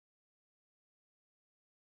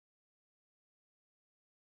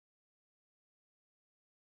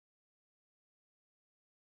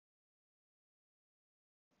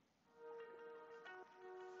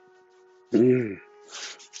Mm.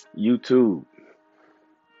 YouTube.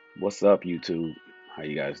 What's up, YouTube? How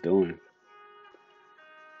you guys doing?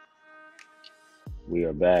 We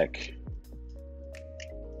are back.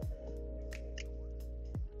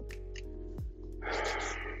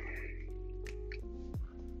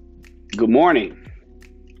 Good morning.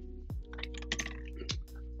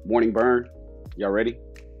 Morning burn. Y'all ready?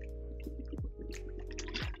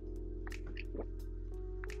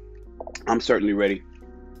 I'm certainly ready.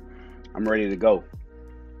 I'm ready to go.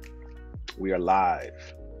 We are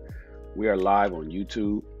live. We are live on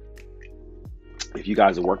YouTube. If you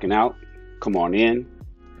guys are working out, come on in.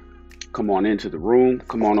 Come on into the room.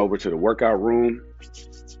 Come on over to the workout room.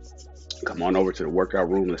 Come on over to the workout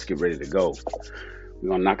room. Let's get ready to go. We're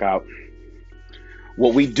going to knock out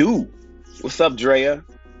what we do. What's up, Drea?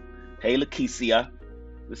 Hey, Lakeisha.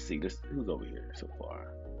 Let's see. Who's over here so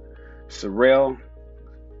far? Sorrel.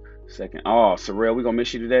 Second. Oh, Sorrel, we going to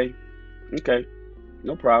miss you today? Okay.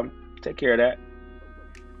 No problem. Take care of that.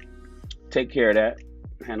 Take care of that.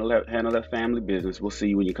 Handle that family business. We'll see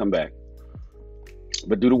you when you come back.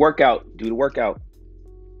 But do the workout. Do the workout.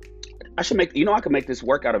 I should make, I can make this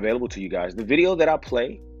workout available to you guys. The video that I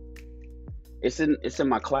play, it's in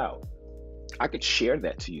my cloud. I could share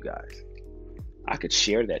that to you guys. I could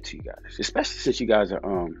share that to you guys, especially since you guys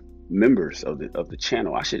are members of the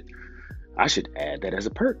channel. I should add that as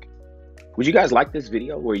a perk. Would you guys like this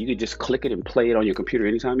video where you could just click it and play it on your computer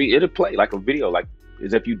anytime? It'll play like a video, like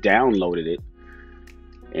as if you downloaded it.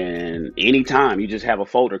 And anytime you just have a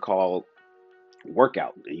folder called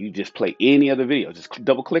workout and you just play any other video, just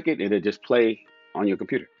double click it and it'll just play on your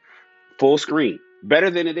computer. Full screen. Better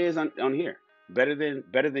than it is on here. Better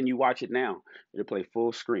than you watch it now. It'll play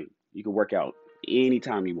full screen. You can work out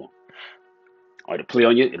anytime you want. Or it'll play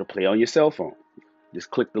on your cell phone.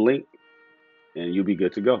 Just click the link and you'll be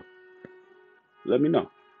good to go. Let me know.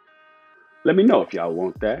 Let me know if y'all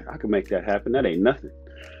want that. I can make that happen. That ain't nothing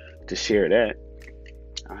to share that.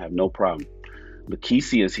 I have no problem.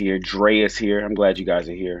 Lakeisha is here. Dre is here. I'm glad you guys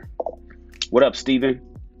are here. What up, Steven?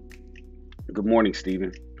 Good morning,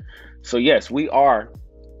 Steven. So yes, we are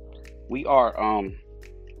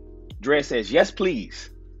Dre says, yes, please.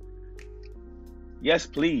 Yes,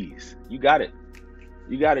 please. You got it.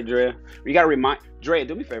 You got it, Dre. You gotta remind Dre,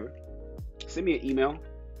 do me a favor. Send me an email.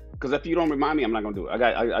 Because if you don't remind me, I'm not gonna do it.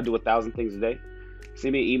 I do 1,000 things a day.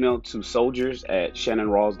 Send me an email to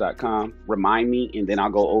soldiers@shannonrawls.com. Remind me, and then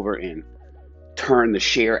I'll go over and turn the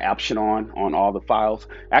share option on all the files.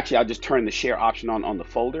 Actually, I'll just turn the share option on the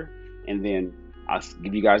folder, and then I'll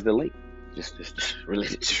give you guys the link. Just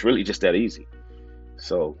really just that easy.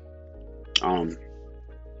 So,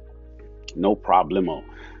 no problemo.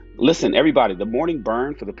 Listen, everybody, the morning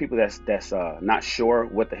burn, for the people that's not sure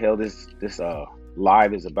what the hell this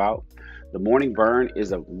live is about. The morning burn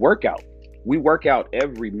is a workout. We work out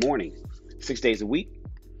every morning, 6 days a week,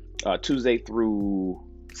 Tuesday through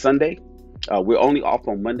Sunday. We're only off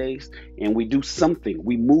on Mondays, and we do something.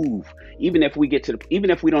 We move, even if we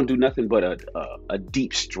don't do nothing but a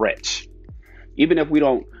deep stretch. Even if we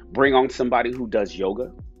don't bring on somebody who does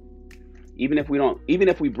yoga. Even if we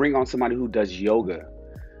bring on somebody who does yoga,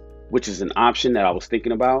 which is an option that I was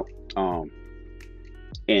thinking about.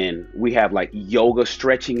 And we have like yoga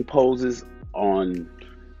stretching poses on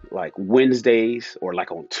like Wednesdays or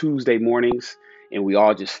like on Tuesday mornings, and we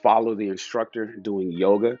all just follow the instructor doing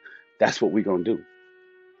yoga. That's what we're gonna do.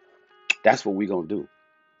 That's what we're gonna do.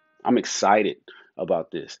 I'm excited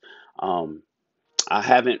about this. I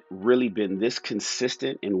haven't really been this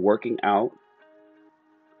consistent in working out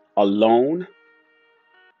alone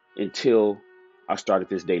until I started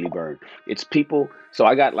this daily burn. It's people. So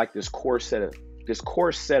I got like this core set of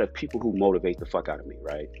people who motivate the fuck out of me,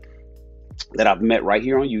 right? That I've met right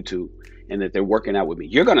here on YouTube, and that they're working out with me.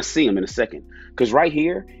 You're gonna see them in a second, because right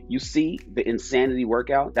here you see the insanity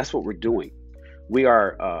workout. That's what we're doing. We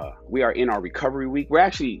are in our recovery week. We're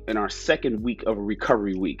actually in our second week of a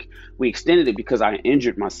recovery week. We extended it because I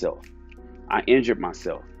injured myself.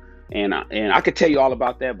 And I could tell you all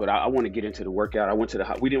about that, but I want to get into the workout.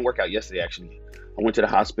 We didn't work out yesterday, actually. I went to the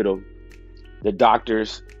hospital. The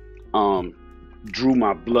doctors drew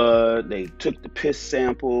my blood. They took the piss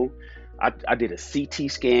sample. I did a CT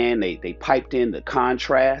scan. They piped in the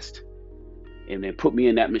contrast and then put me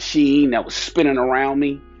in that machine that was spinning around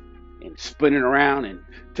me and spinning around, and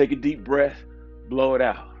take a deep breath, blow it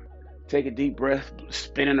out. Take a deep breath,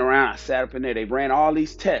 spinning around. I sat up in there. They ran all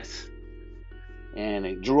these tests and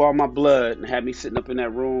they drew all my blood and had me sitting up in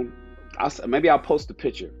that room. Maybe I'll post a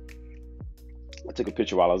picture. I took a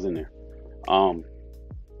picture while I was in there.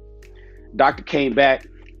 Doctor came back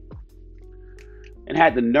and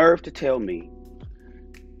had the nerve to tell me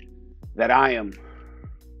that I am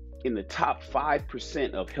in the top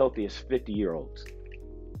 5% of healthiest 50-year-olds.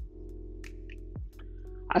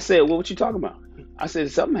 I said, well, what you talking about? I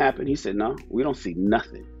said, something happened. He said, no, we don't see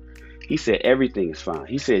nothing. He said, everything is fine.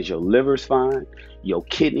 He says, your liver's fine. Your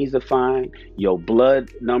kidneys are fine. Your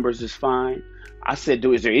blood numbers is fine. I said,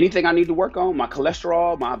 is there anything I need to work on? My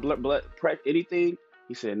cholesterol, my blood pressure, anything?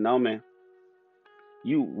 He said, no, man.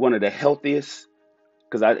 You one of the healthiest,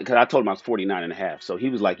 because I told him I was 49 and a half. So he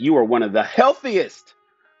was like, you are one of the healthiest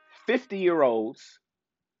 50-year-olds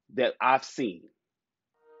that I've seen.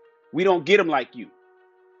 We don't get them like you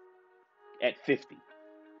at 50.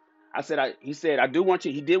 He said, I do want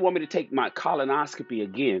you. He did want me to take my colonoscopy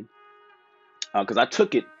again, because I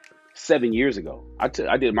took it 7 years ago. I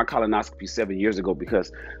did my colonoscopy 7 years ago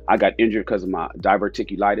because I got injured because of my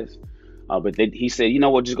diverticulitis. But he said, you know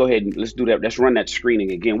what, just go ahead and let's do that. Let's run that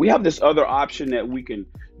screening again. We have this other option that we can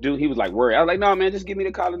do. He was like, worried. I was like, no, man, just give me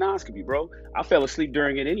the colonoscopy, bro. I fell asleep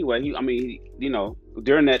during it anyway.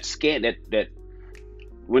 During that scan, that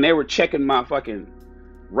when they were checking my fucking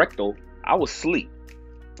rectal, I was asleep.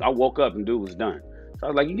 I woke up and dude was done. So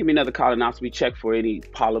I was like, you give me another colonoscopy, check for any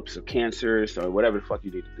polyps or cancers or whatever the fuck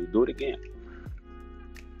you need to do. Do it again.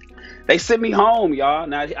 They sent me home, y'all.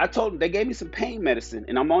 Now, I told them, they gave me some pain medicine,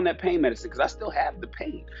 and I'm on that pain medicine because I still have the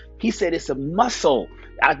pain. He said it's a muscle.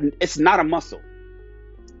 It's not a muscle.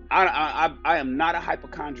 I am not a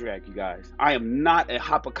hypochondriac, you guys. I am not a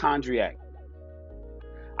hypochondriac.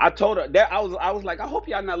 I told her that I was like, I hope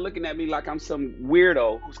y'all not looking at me like I'm some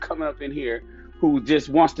weirdo who's coming up in here who just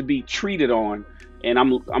wants to be treated on, and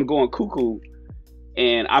I'm going cuckoo,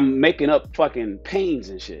 and I'm making up fucking pains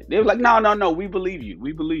and shit. They were like, no, we believe you.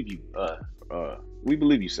 We believe you. We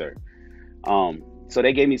believe you, sir. So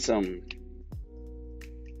they gave me some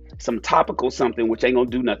topical something, which ain't gonna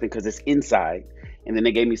do nothing because it's inside. And then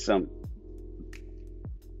they gave me some,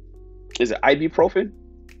 is it ibuprofen?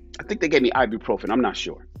 I think they gave me ibuprofen. I'm not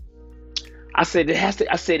sure. I said,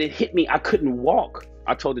 it hit me. I couldn't walk.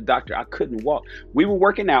 I told the doctor I couldn't walk. We were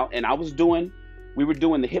working out and we were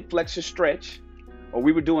doing the hip flexor stretch, or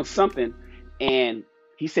we were doing something. And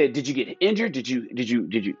he said, did you get injured? Did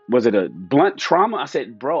you, was it a blunt trauma? I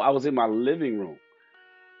said, bro, I was in my living room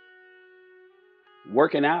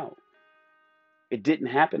working out. It didn't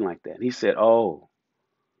happen like that. He said, oh,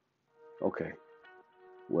 okay.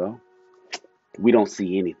 Well, we don't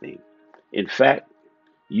see anything. In fact,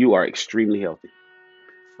 you are extremely healthy.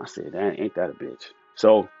 I said, ain't that a bitch?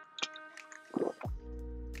 So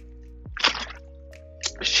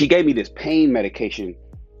she gave me this pain medication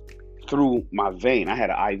through my vein. I had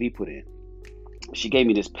an IV put in. She gave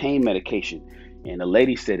me this pain medication, and the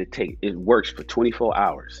lady said it works for 24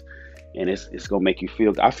 hours, and it's gonna make you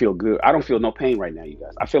feel. I feel good. I don't feel no pain right now, you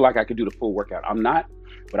guys. I feel like I could do the full workout. I'm not,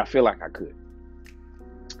 but I feel like I could.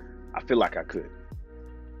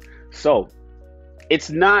 So it's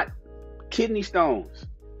not kidney stones.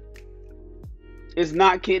 It's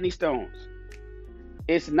not kidney stones.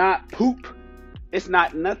 It's not poop. It's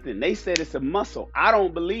not nothing. They said it's a muscle. I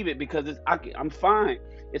don't believe it because I'm fine.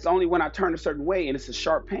 It's only when I turn a certain way and it's a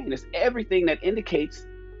sharp pain. It's everything that indicates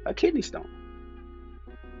a kidney stone.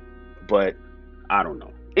 But I don't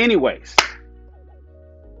know. Anyways,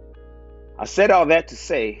 I said all that to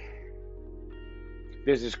say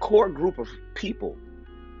there's this core group of people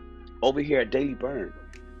over here at Daily Burn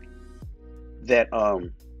that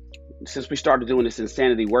since we started doing this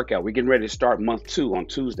insanity workout, we're getting ready to start month 2 on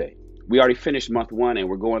Tuesday. We already finished month 1 and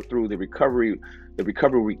we're going through the recovery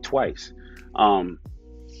week twice.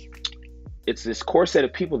 It's this core set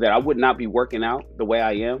of people that I would not be working out the way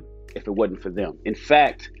I am if it wasn't for them. In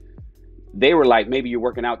fact, they were like, maybe you're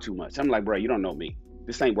working out too much. I'm like, bro, you don't know me.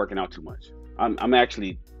 This ain't working out too much. I'm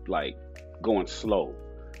actually like going slow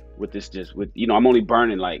with this, I'm only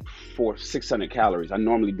burning like 600 calories. I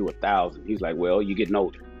normally do 1,000. He's like, well, you're getting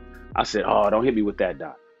older. I said, oh, don't hit me with that,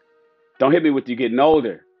 doc. Don't hit me with you getting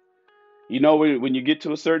older. When you get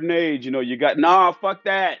to a certain age, fuck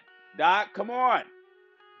that, doc, come on.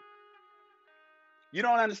 You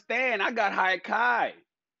don't understand. I got Haikai.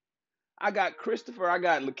 I got Christopher. I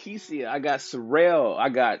got Lakeisha. I got Sorrel. I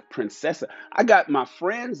got Princessa. I got my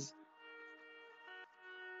friends.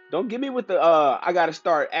 Don't get me with the, I got to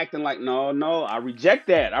start acting like, no, I reject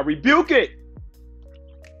that. I rebuke it.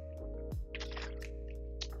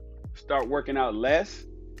 Start working out less.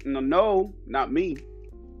 No, not me.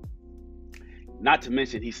 Not to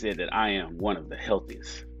mention, he said that I am one of the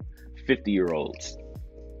healthiest 50-year-olds.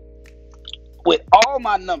 With all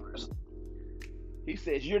my numbers. He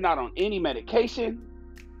says, you're not on any medication.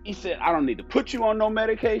 He said, I don't need to put you on no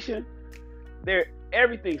medication.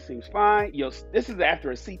 Everything seems fine. This is after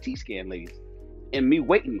a CT scan, ladies. and me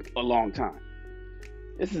waiting a long time.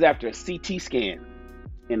 This is after a CT scan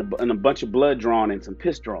and a bunch of blood drawn and some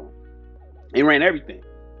piss drawn. They ran everything.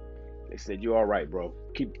 They said, "You're all right, bro.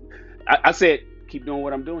 I said, keep doing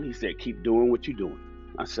what I'm doing." He said, "Keep doing what you're doing."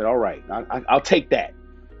 I said, "All right, I'll take that.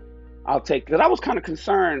 Because I was kind of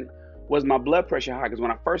concerned, was my blood pressure high? Because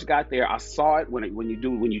when I first got there, I saw it when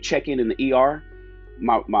you check in the ER.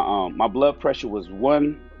 My blood pressure was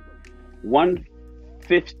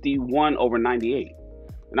 151/98,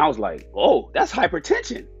 and I was like, "Oh, that's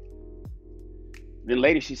hypertension." Then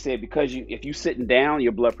later she said, because if you sitting down,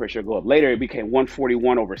 your blood pressure will go up. Later it became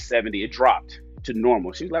 141/70. It dropped to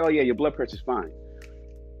normal. She's like, "Oh yeah, your blood pressure's fine."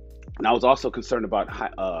 And I was also concerned about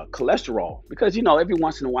cholesterol, because every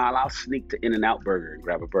once in a while I'll sneak to In-N-Out Burger and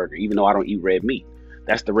grab a burger, even though I don't eat red meat.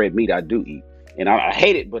 That's the red meat I do eat, and I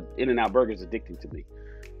hate it. But In-N-Out Burger is addicting to me.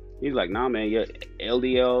 He's like, "Nah, man, your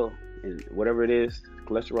LDL and whatever it is,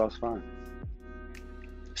 cholesterol's fine."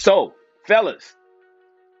 So, fellas,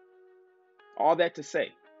 all that to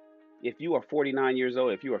say, if you are 49 years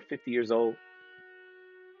old, if you are 50 years old,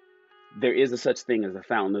 there is a such thing as a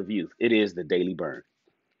fountain of youth. It is the daily burn.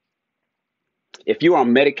 If you're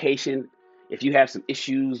on medication, if you have some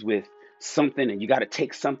issues with something and you got to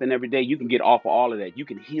take something every day, you can get off of all of that. You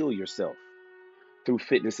can heal yourself through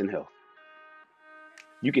fitness and health.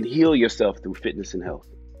 You can heal yourself through fitness and health.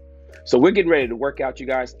 So we're getting ready to work out, you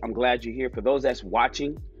guys. I'm glad you're here. For those that's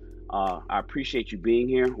watching, I appreciate you being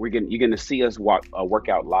here. You're going to see us work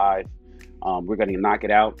out live. We're going to knock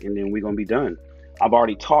it out, and then we're going to be done. I've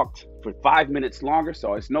already talked for 5 minutes longer,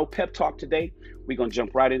 so it's no pep talk today. We're going to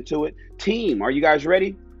jump right into it. Team, are you guys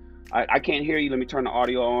ready? I can't hear you. Let me turn the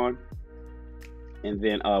audio on. And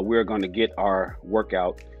then we're going to get our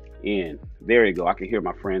workout in. There you go. I can hear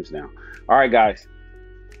my friends now. All right, guys.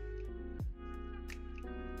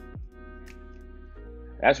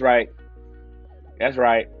 That's right. That's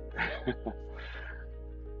right.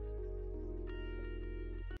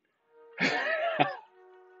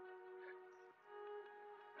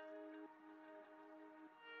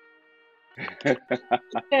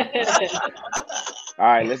 All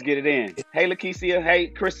right, let's get it in. Hey, Lakeisha. Hey,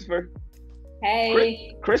 Christopher.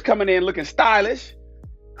 Hey. Chris coming in looking stylish.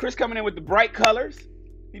 Chris coming in with the bright colors.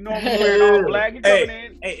 He normally wearing all black. He coming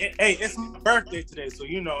in. Hey, it's my birthday today, so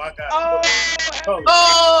I got Hey.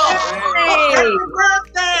 Happy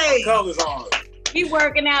birthday! colors on. He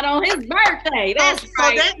working out on his birthday. That's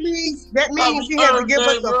right. So that means you have to give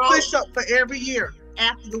us a push-up for every year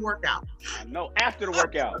after the workout. I know, after the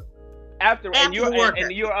workout. After You're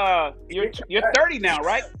 30 now,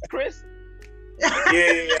 right, Chris?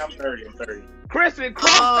 Yeah, I'm 30. Chris and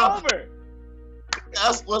crossed over.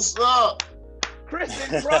 That's what's up.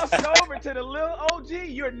 Kristen crossed over to the little OG.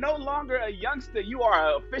 You're no longer a youngster. You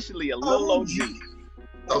are officially a little OG.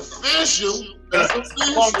 Official?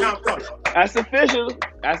 That's official.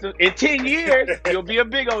 In 10 years, you'll be a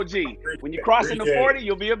big OG. When you cross into 40,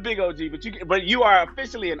 you'll be a big OG. But you are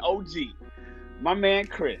officially an OG. My man,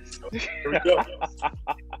 Chris. Here we go.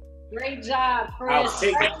 Great job, Chris. I'll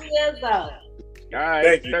take it. 30 years old. All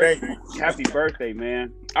right. Thank you. Happy birthday,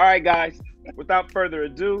 man. All right, guys. Without further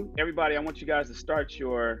ado, everybody, I want you guys to start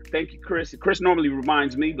your... Thank you, Chris. Chris normally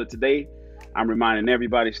reminds me, but today I'm reminding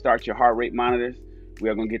everybody, start your heart rate monitors. We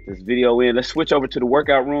are going to get this video in. Let's switch over to the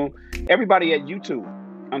workout room. Everybody at YouTube,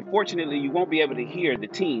 unfortunately, you won't be able to hear the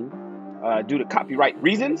team due to copyright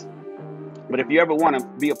reasons. But if you ever want to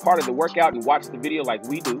be a part of the workout and watch the video like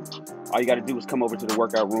we do, all you got to do is come over to the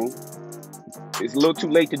workout room. It's a little too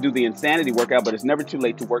late to do the insanity workout, but it's never too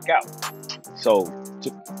late to work out. So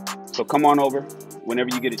come on over whenever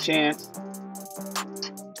you get a chance.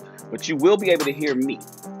 But you will be able to hear me,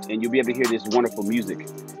 and you'll be able to hear this wonderful music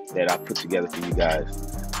that I put together for you guys.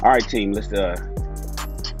 All right, team, let's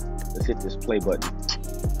hit this play button.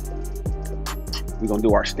 We're gonna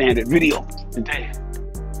do our standard video today.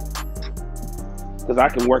 Because I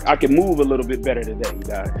can move a little bit better today, you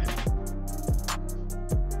guys.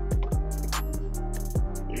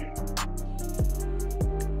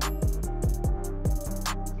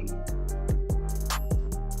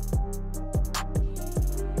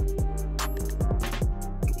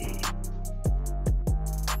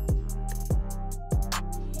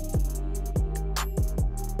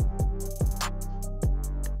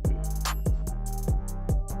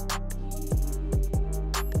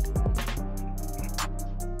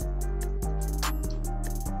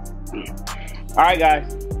 All right, guys.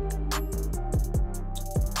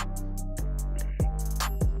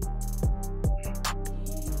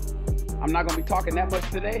 I'm not going to be talking that much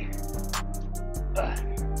today.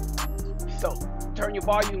 So turn your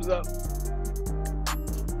volumes up.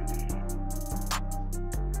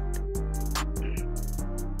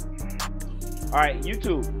 All right,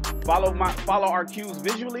 YouTube, follow our cues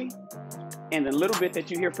visually and the little bit that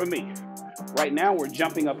you hear from me. Right now, we're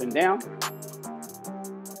jumping up and down,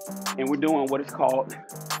 and we're doing what is called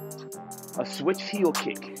a switch heel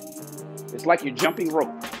kick. It's like you're jumping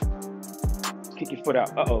rope. Kick your foot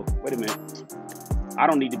out. Uh-oh, wait a minute. I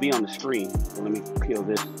don't need to be on the screen. So let me kill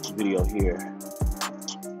this video here.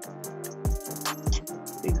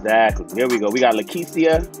 Exactly. There we go. We got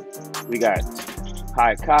Lakeisha, we got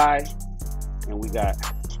Hi Kai, and we got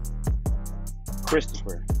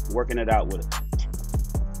Christopher working it out with us.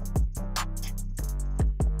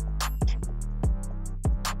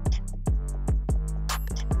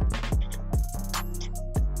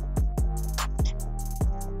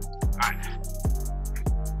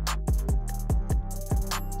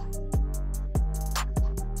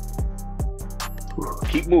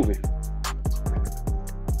 Keep moving.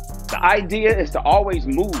 The idea is to always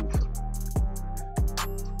move.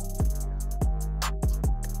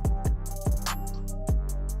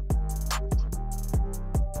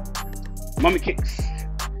 Mummy kicks.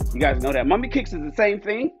 You guys know that. Mummy kicks is the same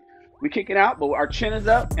thing. We kick it out, but our chin is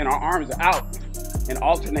up and our arms are out and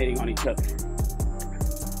alternating on each other.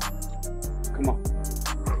 Come on.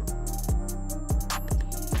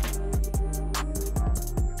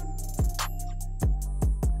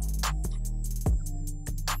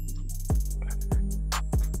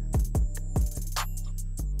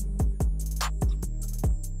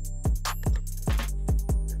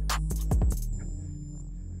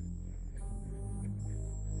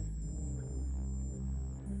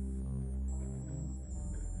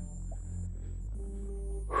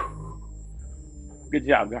 Good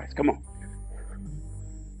job, guys. Come on.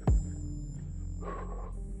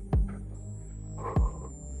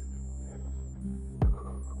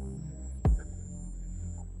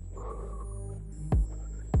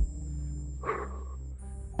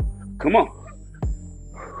 Come on.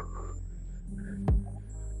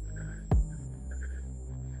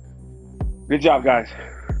 Good job, guys.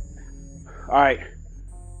 All right.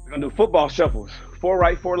 We're going to do football shuffles. 4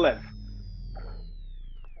 right, 4 left.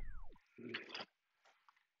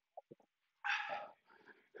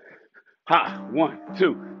 Ha, 1,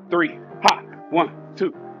 2, 3. Ha, 1,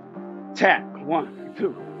 2. Tap, 1,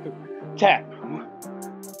 2, 2. Tap, 1.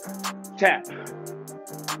 Tap.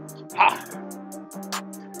 Ha.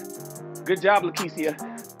 Good job, Lakeisha.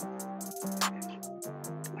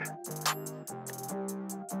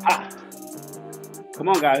 Ha. Come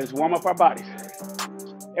on, guys. Let's warm up our bodies.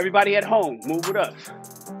 Everybody at home, move with us.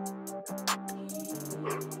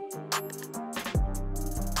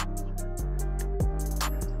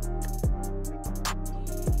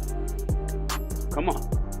 Come on.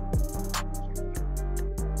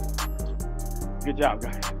 Good job,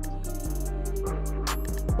 guys.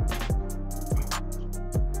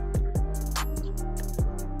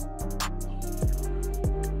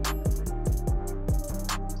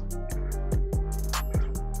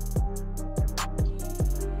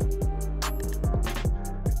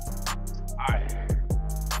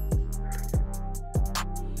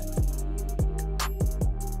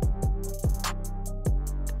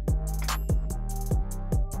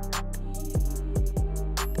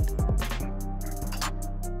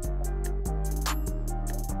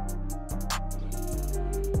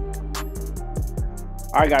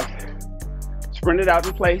 All right, guys, sprint it out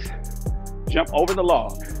in place, jump over the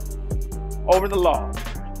log, over the log,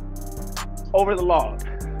 over the log,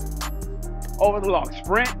 over the log,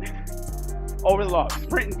 sprint, over the log,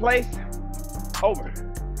 sprint in place, over.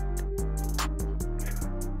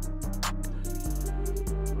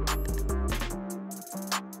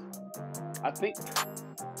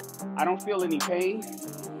 I don't feel any pain,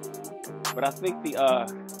 but I think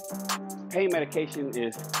the pain medication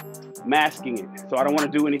is masking it, so I don't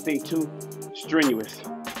want to do anything too strenuous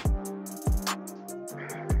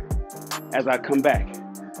as I come back,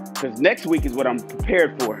 because next week is what I'm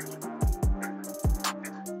prepared for.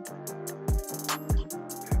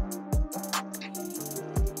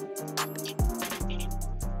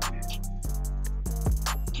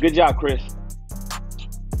 Good job, Chris.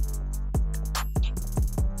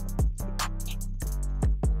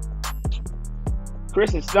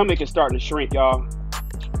 Chris's stomach is starting to shrink, y'all.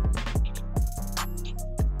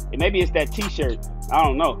 And maybe it's that t-shirt. I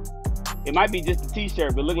don't know. It might be just a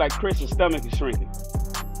t-shirt, but it look like Chris's stomach is shrinking.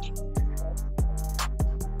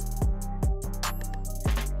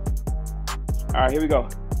 All right, here we go.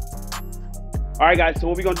 All right, guys, so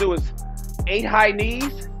what we're gonna do is 8 high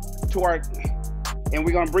knees to our, and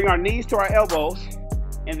we're gonna bring our knees to our elbows,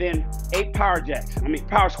 and then 8 power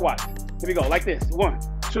squats. Here we go, like this. 1,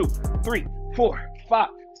 2, 3, 4, 5,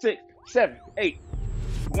 6, 7, 8.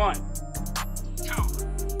 1,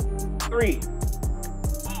 3, 4,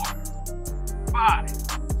 5,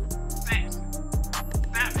 6,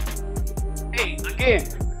 7, 8. Again.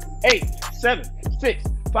 8, 7, 6,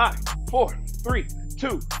 5, 4, 3,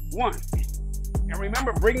 2, 1. And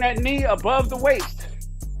remember, bring that knee above the waist.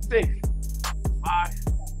 6, 5,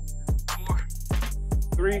 4,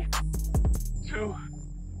 3, 2,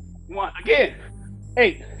 1. Again.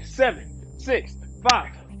 8, 7, 6,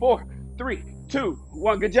 5, 4, 3, 2,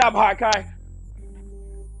 1. Good job, High Kai.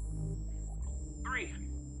 3,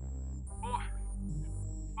 4,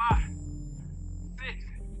 5, 6,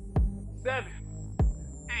 7,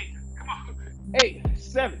 8. Come on. 8,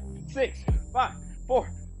 7, 6, 5, 4,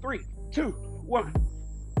 3, 2, 1.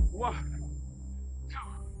 1, 2,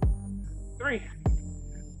 3,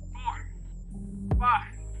 4, 5,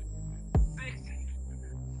 6,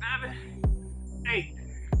 7, 8.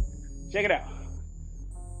 Check it out.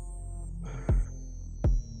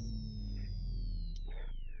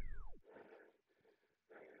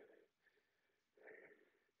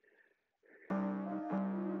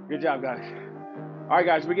 Good job, guys. All right,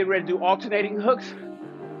 guys, we're getting ready to do alternating hooks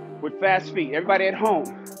with fast feet. Everybody at home,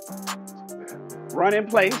 run in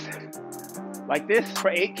place like this for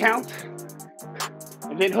 8 counts,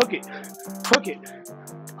 and then hook it, hook it,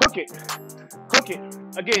 hook it, hook it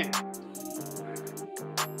again.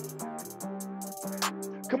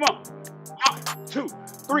 Come on. 1, 2,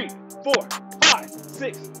 3, 4, 5,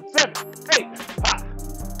 6, 7, 8. Ah.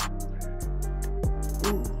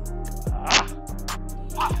 Ooh. Ah.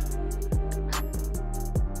 Ah.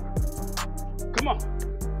 Come on.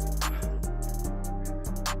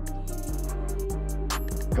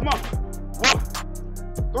 Come on. 1,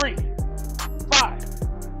 3, 5,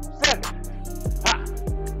 7. Ah.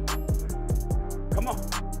 Come on.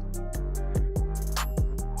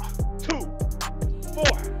 2, 4,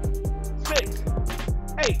 6,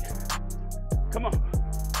 8. Come on.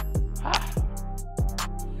 Ah.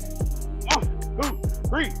 1, 2,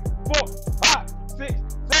 3, 4, 5, 6,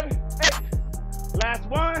 7, 8. Last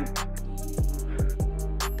one.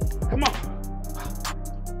 Come on.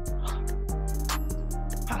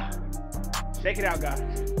 Shake it out, guys.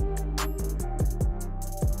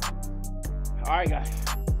 All right, guys.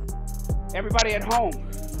 Everybody at home,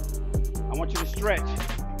 I want you to stretch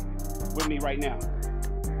with me right now.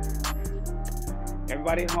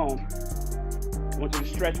 Everybody at home, I want you to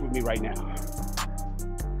stretch with me right now.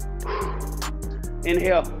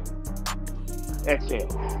 Inhale, exhale.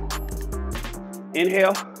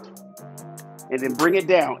 Inhale, and then bring it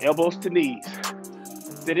down, elbows to knees.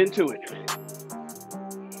 Sit into it.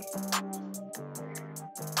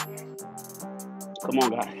 Come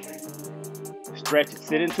on, guys. Stretch it,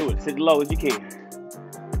 sit into it, sit as low as you can.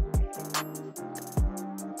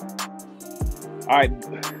 All right.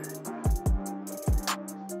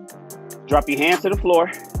 Drop your hands to the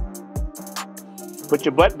floor. Put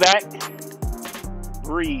your butt back.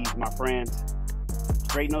 Breathe, my friends.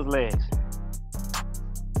 Straighten those legs.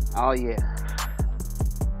 Oh, yeah.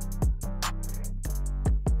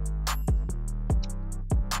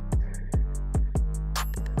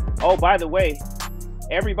 Oh, by the way,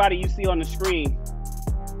 everybody you see on the screen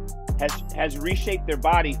has reshaped their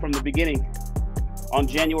body from the beginning on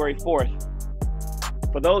January 4th.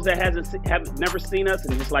 For those that have never seen us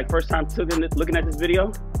and just like first time looking at this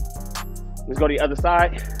video, let's go to the other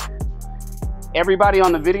side. Everybody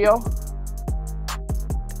on the video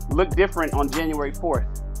looked different on January 4th.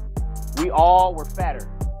 We all were fatter.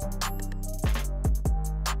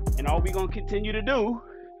 And all we're gonna continue to do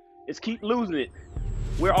is keep losing it.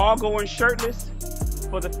 We're all going shirtless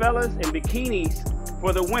for the fellas and bikinis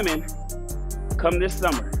for the women come this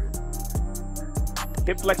summer.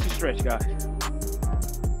 Hip flexion stretch, guys.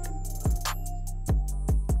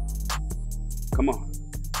 Come on.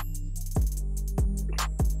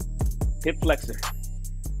 Hip flexor.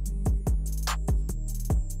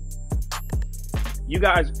 You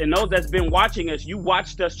guys, and those that's been watching us, you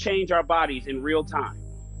watched us change our bodies in real time.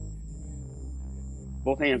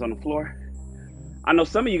 Both hands on the floor. I know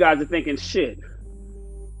some of you guys are thinking, shit,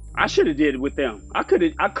 I should have did it with them. I could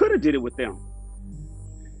have did it with them.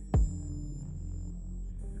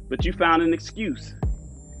 But you found an excuse.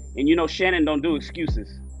 And you know Shannon don't do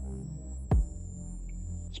excuses.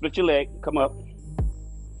 Split your leg, come up.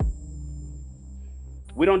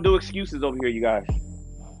 We don't do excuses over here, you guys.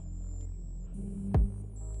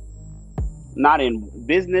 Not in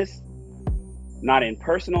business, not in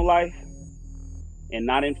personal life, and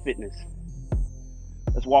not in fitness.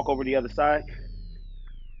 Let's walk over to the other side.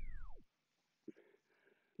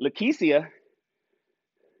 Lakeisha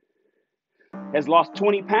has lost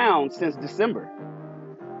 20 pounds since December.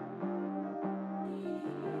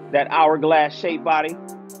 That hourglass shaped body.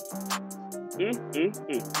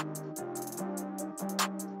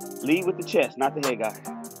 Lead with the chest, not the head, guys.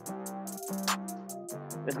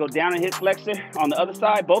 Let's go down and hit flexor on the other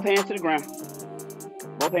side. Both hands to the ground.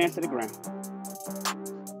 Both hands to the ground.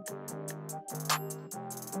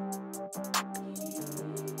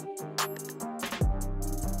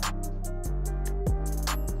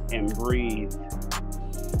 And breathe.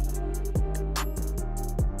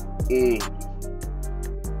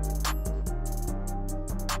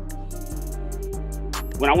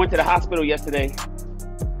 When I went to the hospital yesterday,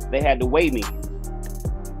 they had to weigh me.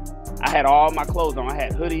 I had all my clothes on. I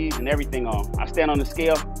had hoodies and everything on. I stand on the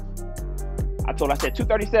scale. I said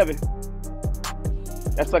 237.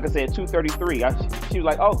 That sucker said 233. She was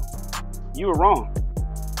like, oh, you were wrong.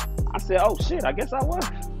 I said, oh shit, I guess I was.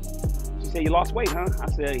 She said, you lost weight, huh? I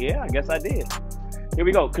said, yeah, I guess I did. Here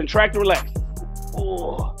we go. Contract and relax.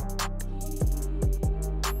 Ooh.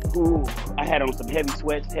 Ooh. I had on some heavy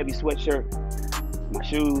sweats, heavy sweatshirt, my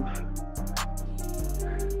shoes.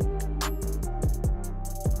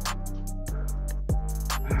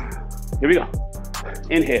 Here we go.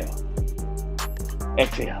 Inhale.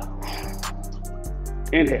 Exhale.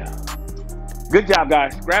 Inhale. Good job,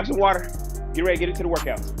 guys. Grab some water. Get ready to get into the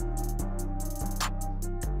workout.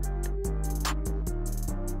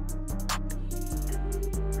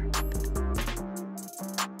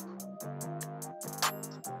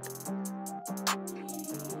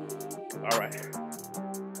 All right.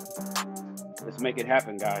 Let's make it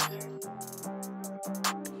happen, guys.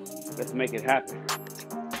 Let's make it happen.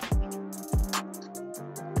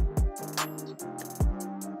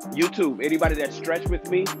 YouTube, anybody that stretched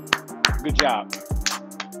with me, good job.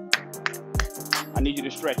 I need you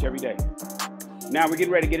to stretch every day. Now we're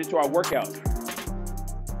getting ready to get into our workout.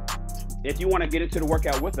 If you want to get into the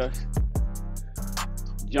workout with us,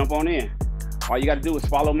 jump on in. All you got to do is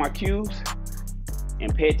follow my cues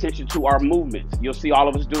and pay attention to our movements. You'll see all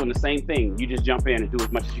of us doing the same thing. You just jump in and do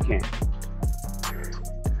as much as you can.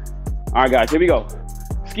 All right, guys, here we go.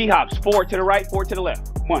 Ski hops, 4 to the right, 4 to the left.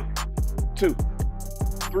 1, 2,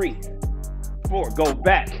 3, 4. Go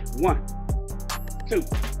back. 1, 2,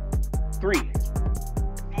 3,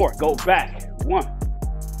 4. Go back. 1,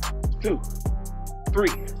 2, 3,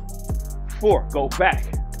 4. Go back.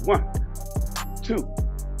 1, 2,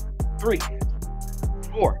 3,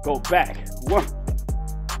 4. Go back. 1,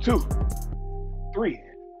 2, 3,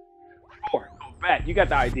 4. Go back. You got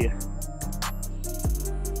the idea.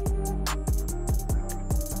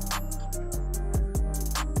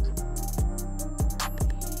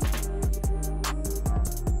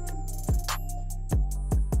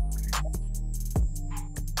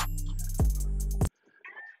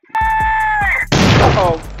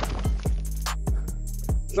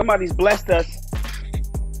 Somebody's blessed us.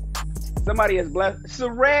 Somebody has blessed.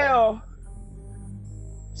 Sorrel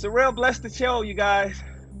blessed the show, you guys.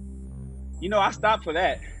 You know, I stopped for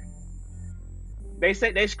that. They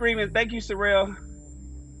say they screaming, thank you, Sorrel.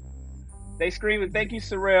 They screaming, thank you,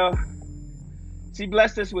 Sorrel. She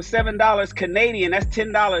blessed us with $7 Canadian. That's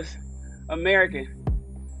 $10 American.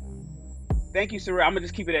 Thank you, Sorrel. I'm gonna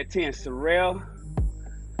just keep it at 10. Sorrel.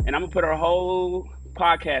 And I'm gonna put her whole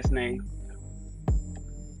podcast name.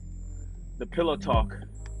 The Pillow Talk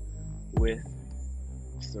with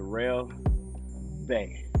Sorrel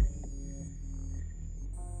Bay.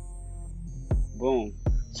 Boom.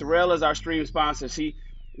 Sorrel is our stream sponsor.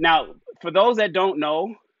 Now, for those that don't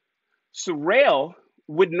know, Sorrel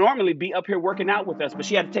would normally be up here working out with us, but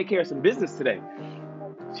she had to take care of some business today.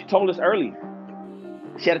 She told us earlier.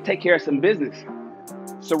 She had to take care of some business.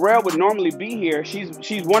 Sorrel would normally be here.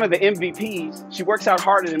 She's one of the MVPs. She works out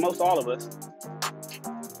harder than most all of us.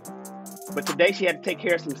 But today she had to take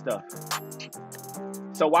care of some stuff.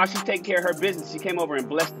 So while she's taking care of her business, she came over and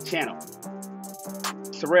blessed the channel.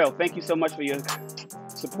 Sorrel, thank you so much for your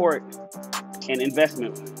support and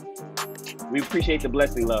investment. We appreciate the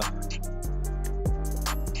blessing, love.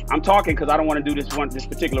 I'm talking because I don't want to do this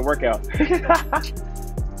particular workout.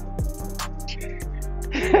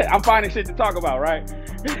 I'm finding shit to talk about, right?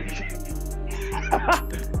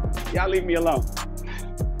 Y'all leave me alone.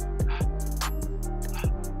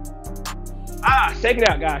 Shake it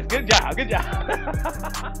out, guys. Good job. Good job.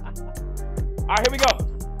 All right, here we go.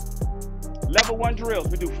 Level 1 drills.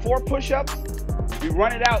 We do 4 push-ups. We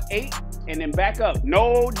run it out 8 and then back up.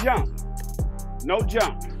 No jump. No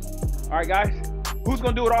jump. All right, guys. Who's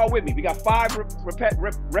going to do it all with me? We got 5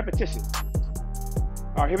 repetitions.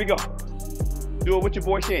 All right, here we go. Do it with your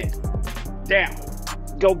boy Shan. Down.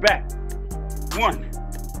 Go back. 1,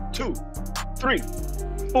 2, 3,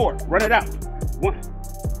 4. Run it out. 1.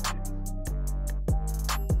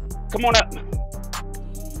 Come on up.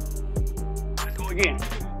 Let's go again.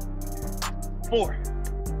 4,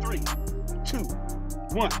 3, 2,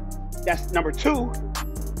 1. That's number 2.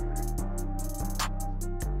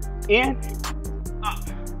 In, up.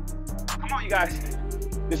 Come on, you guys.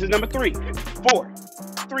 This is number 3. 4,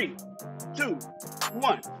 3, 2,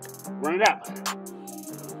 1. Run it out.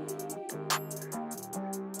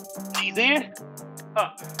 Knees in,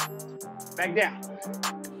 up, back down.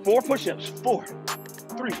 4 push-ups. 4,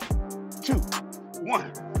 3, 2,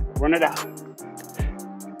 1. Run it out.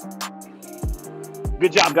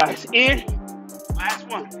 Good job, guys. In. Last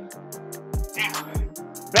one. Down.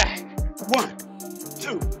 Back. 1,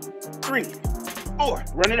 2, 3, 4.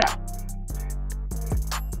 Run it out.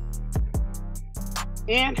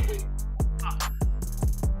 In. Up.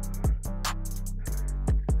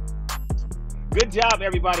 Good job,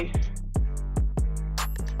 everybody.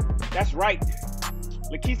 That's right.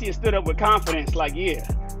 Lakeisha stood up with confidence, like, yeah.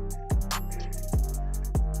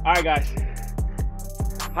 All right, guys.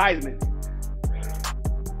 Heisman.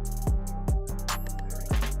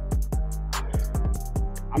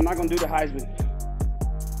 I'm not gonna do the Heisman.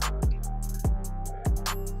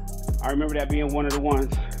 I remember that being one of the ones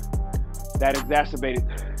that exacerbated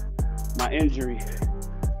my injury.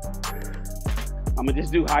 I'm gonna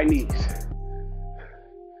just do high knees.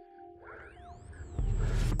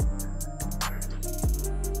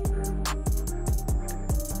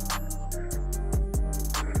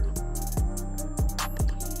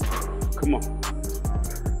 Come on.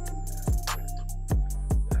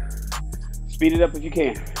 Speed it up if you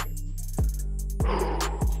can.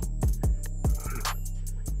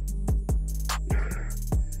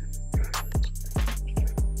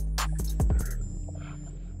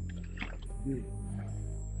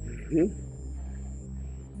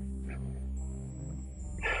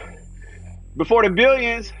 Before the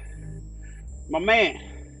billions, my man,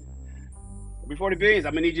 before the billions,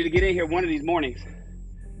 I'm gonna need you to get in here one of these mornings.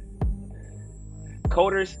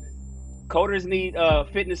 Coders need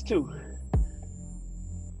fitness too.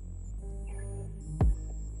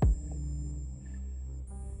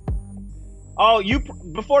 Oh, you,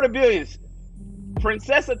 before the billions,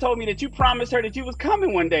 Princessa told me that you promised her that you was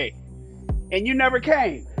coming one day, and you never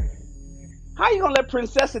came. How you gonna let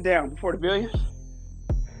Princessa down before the billions?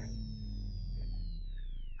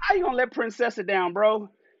 How you gonna let Princessa down, bro?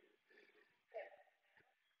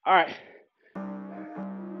 All right.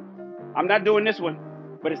 I'm not doing this one,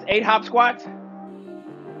 but it's 8 hop squats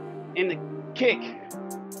and the kick.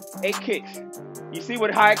 8 kicks. You see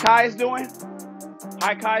what High Kai is doing?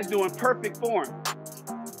 High Kai is doing perfect form.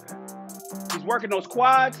 He's working those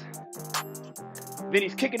quads, then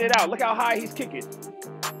he's kicking it out. Look how high he's kicking.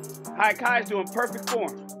 High Kai is doing perfect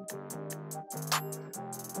form.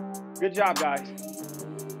 Good job, guys.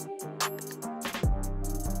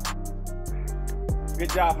 Good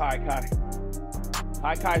job, High Kai.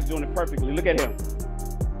 High Kai is doing it perfectly. Look at him.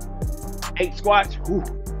 8 squats. Whew.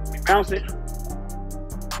 Bounce it.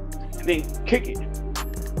 And then kick it.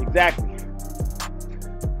 Exactly.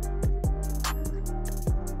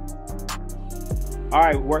 All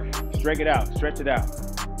right, work. Stretch it out. Stretch it out.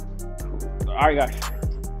 All right, guys.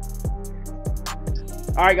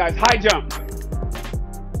 All right, guys. High jump.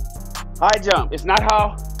 High jump. It's not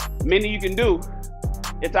how many you can do.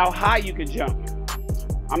 It's how high you can jump.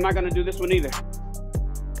 I'm not gonna do this one either.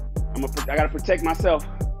 I gotta protect myself.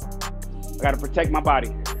 I gotta protect my body.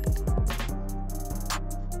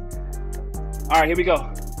 All right, here we go.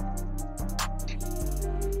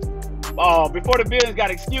 Oh, before the billions got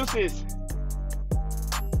excuses.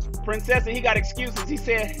 Princessa, he got excuses. He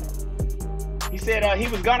said he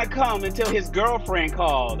was gonna come until his girlfriend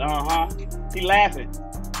called. He laughing.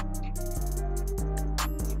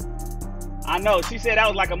 I know. She said that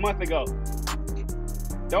was like a month ago.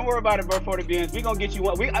 Don't worry about it, before the billions. We gonna get you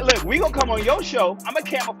one. Look, we gonna come on your show. I'm gonna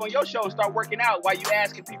camp up on your show and start working out while you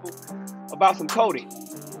asking people about some coding.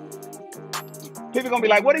 People gonna be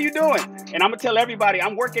like, "What are you doing?" And I'm gonna tell everybody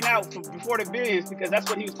I'm working out before the billions because that's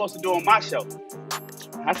what he was supposed to do on my show.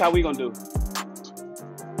 That's how we gonna do.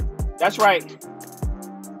 That's right.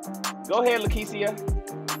 Go ahead, Lakeisha.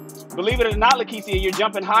 Believe it or not, Lakeisha, you're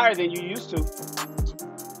jumping higher than you used to.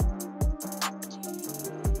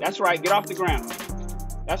 That's right. Get off the ground.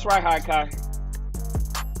 That's right, High Kai.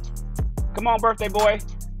 Come on, birthday boy.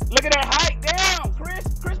 Look at that height. Damn, Chris.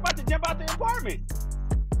 Chris about to jump out the apartment.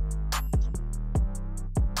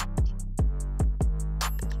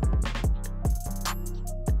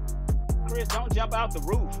 Chris, don't jump out the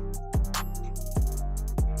roof.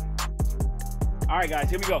 All right, guys,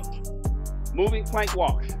 here we go. Moving plank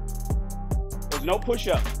walks. There's no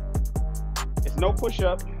push-up. It's no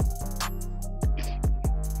push-up.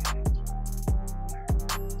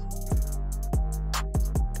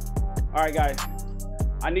 All right, guys.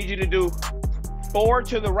 I need you to do 4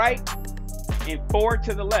 to the right and 4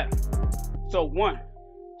 to the left. So 1,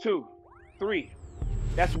 2, 3.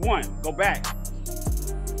 That's 1. Go back.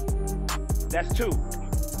 That's 2.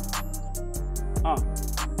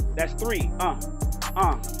 That's 3.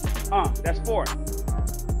 That's 4.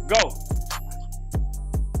 Go.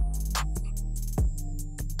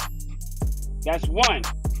 That's 1.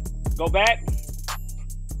 Go back.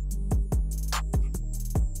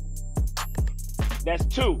 That's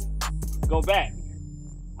 2. Go back.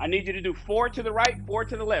 I need you to do 4 to the right, 4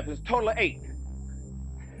 to the left. It's a total of 8.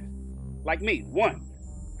 Like me. 1,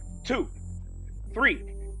 2, 3,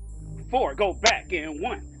 4. Go back in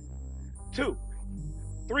 1, 2,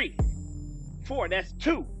 3, 4. That's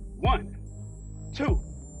 2. 1, 2,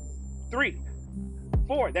 3,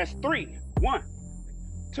 4. That's 3. 1,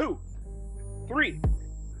 2, 3,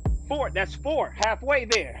 4. That's 4. Halfway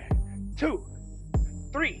there. 2,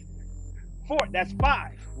 3, 4. That's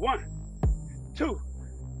 5. 1, 2,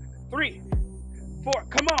 3, 4.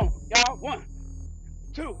 Come on, y'all. 1,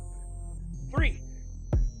 2, 3,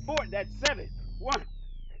 4. That's 7. 1,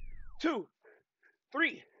 2,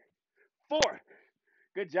 3, 4.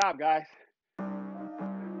 Good job, guys.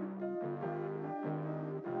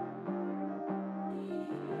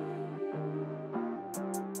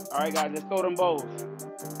 All right, guys, let's throw them bowls.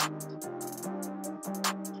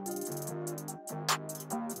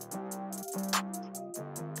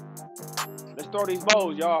 Let's throw these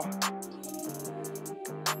bowls, y'all.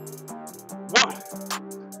 1,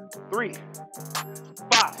 3,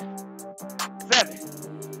 5, 7.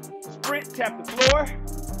 Sprint, tap the floor.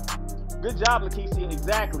 Good job, Lakeisha.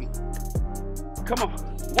 Exactly. Come on.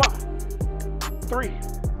 1, 3,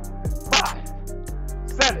 5,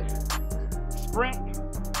 7. Sprint.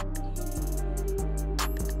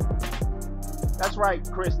 That's right,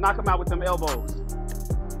 Chris. Knock them out with them elbows.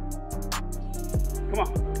 Come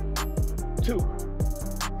on. 2,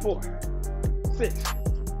 4, 6,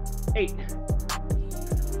 8.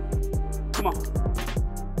 Come on.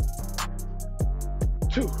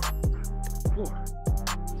 2, 4,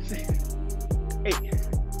 6, 8.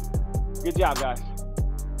 Good job, guys.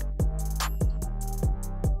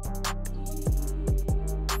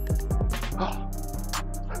 Oh.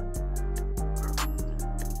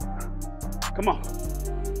 Come on.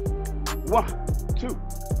 1, 2,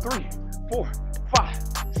 3, 4, 5,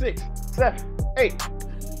 6, 7, 8.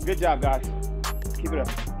 Good job, guys. Keep it up.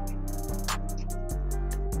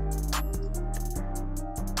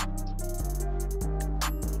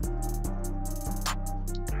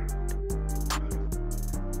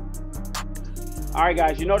 All right,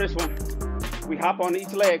 guys, you know this one. We hop on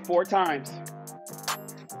each leg 4 times.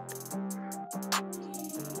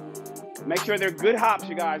 Make sure they're good hops,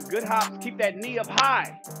 you guys. Good hops. Keep that knee up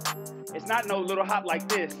high. It's not no little hop like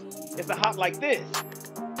this. It's a hop like this.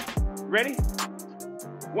 Ready?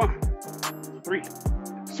 1, 3.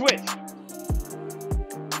 Switch.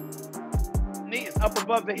 Knee is up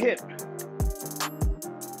above the hip.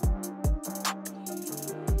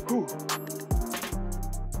 Whew.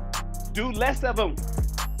 Do less of them,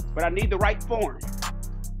 but I need the right form.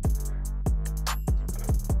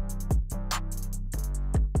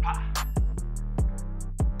 Ha.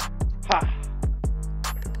 Ha.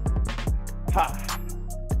 Ha.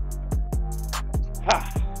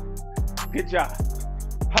 Ha. Good job.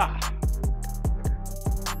 Ha.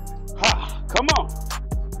 Ha. Come on.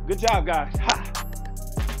 Good job, guys. Ha.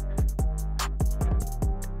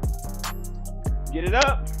 Get it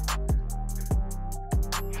up.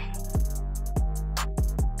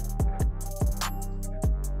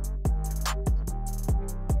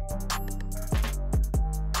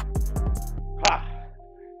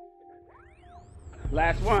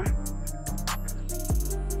 Last one.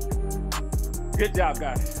 Good job,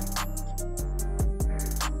 guys.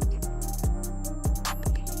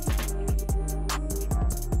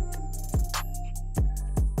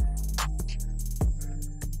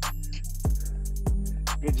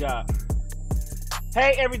 Good job.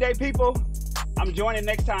 Hey, everyday people. I'm joining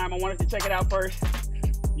next time. I wanted to check it out first.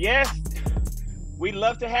 Yes, we'd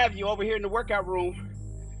love to have you over here in the workout room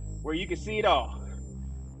where you can see it all.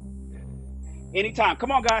 Anytime.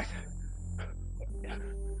 Come on, guys.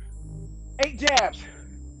 8 jabs.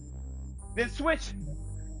 Then switch.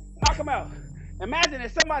 Knock them out. Imagine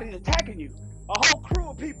if somebody's attacking you. A whole crew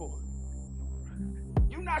of people.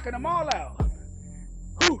 You knocking them all out.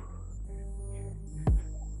 Whew.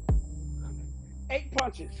 8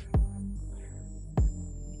 punches.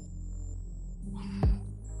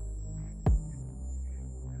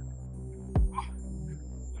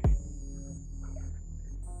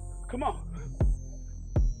 Come on.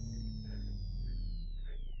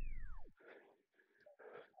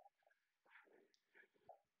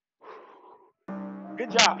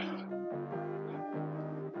 Good job.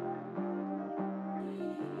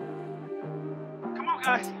 Come on,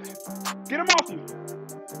 guys. Get them off you.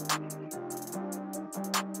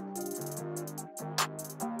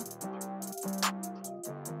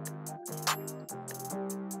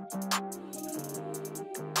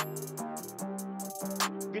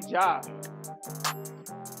 Good job.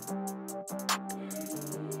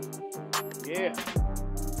 Yeah.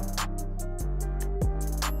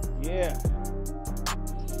 Yeah.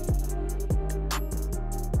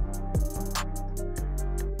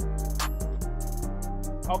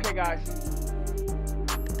 Okay, guys.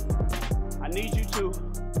 I need you to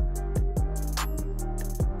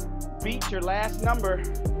beat your last number.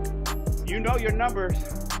 You know your numbers.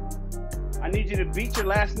 I need you to beat your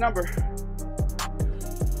last number.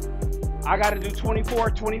 I got to do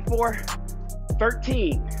 24, 24,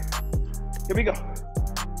 13. Here we go.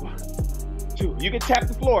 1, 2. You can tap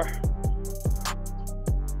the floor.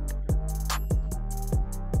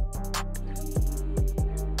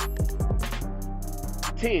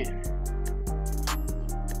 10.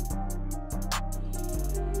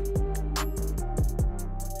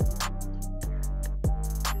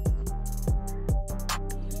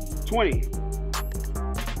 20.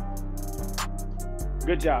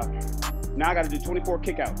 Good job. Now I got to do 24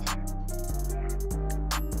 kickouts.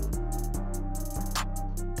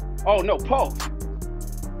 Oh no, pulse.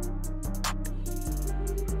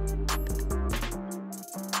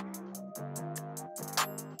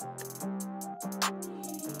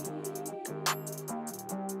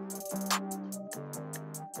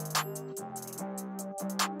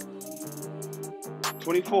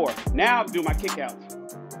 Now I'll do my kickouts.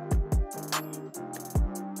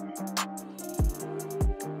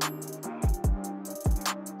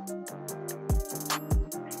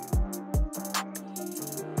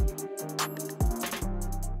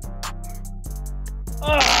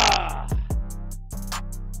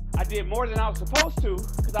 I did more than I was supposed to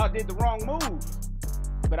because I did the wrong move.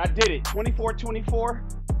 But I did it. 24, 24,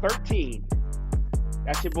 13.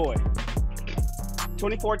 That's your boy.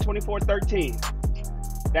 24, 24, 13.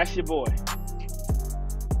 That's your boy.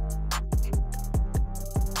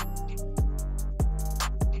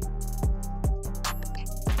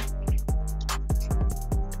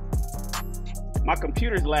 My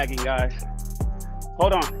computer's lagging, guys.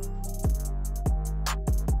 Hold on.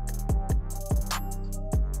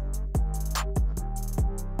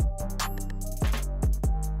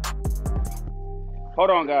 Hold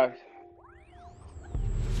on, guys.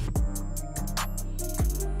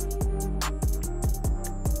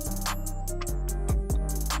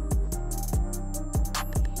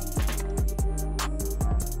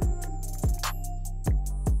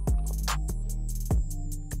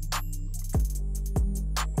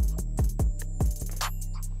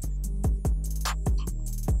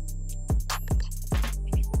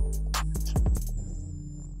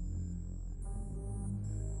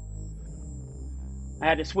 I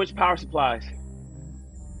had to switch power supplies.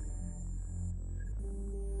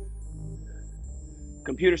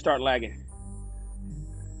 Computer start lagging.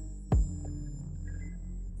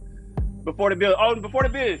 Before the build. Oh, before the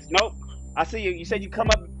biz. Nope. I see you. You said you come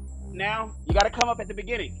up now. You got to come up at the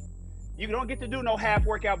beginning. You don't get to do no half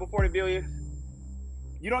workout before the billions.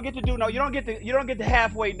 You don't get to do no. You don't get to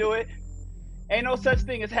halfway do it. Ain't no such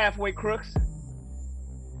thing as halfway crooks.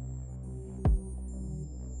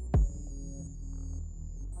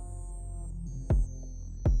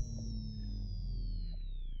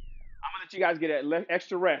 You guys get an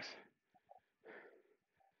extra rest.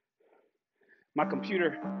 My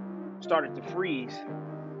computer started to freeze.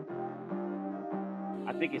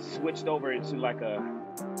 I think it switched over into like a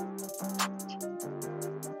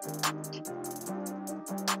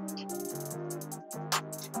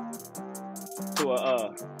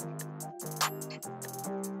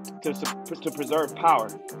to preserve power.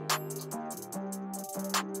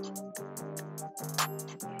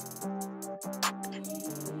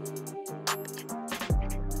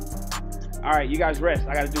 All right, you guys rest.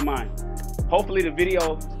 I got to do mine. Hopefully the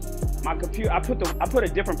video, my computer, I put a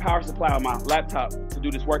different power supply on my laptop to do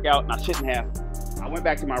this workout, and I shouldn't have. I went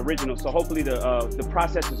back to my original, so hopefully the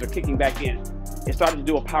processors are kicking back in. It started to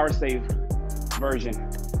do a power save version,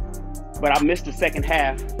 but I missed the second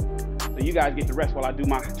half. So you guys get to rest while I do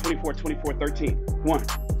my 24, 24, 13. 1,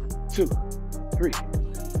 2, 3,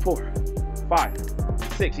 4, 5,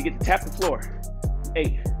 6. You get to tap the floor.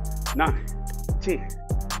 8, 9, 10,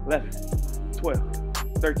 11. 12,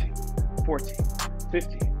 13, 14,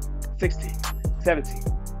 15, 16, 17,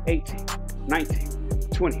 18, 19,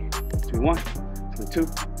 20, 21, 22,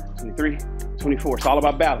 23, 24. It's all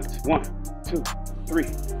about balance. 1, 2, 3,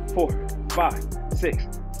 4, 5, 6,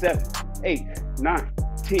 7, 8, 9,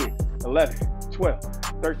 10, 11, 12,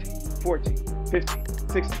 13, 14, 15,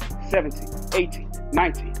 16, 17, 18,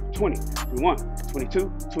 19, 20, 21,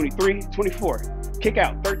 22, 23, 24. Kick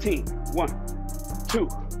out. 13. 1, 2,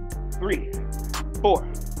 3, 4,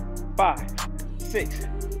 5, 6,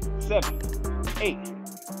 7, 8,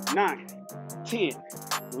 9, 10,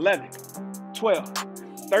 11, 12,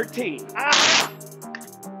 13. Ah!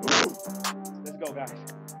 Let's go, guys.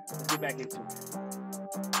 Let's get back into it.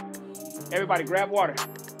 Everybody grab water.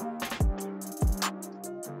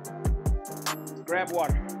 Grab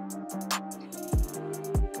water.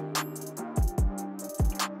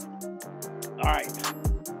 All right.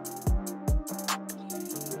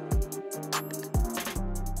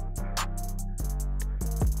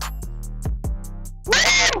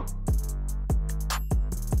 Woo!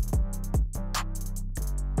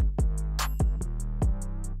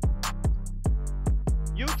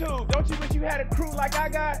 YouTube, don't you wish you had a crew like I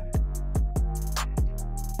got?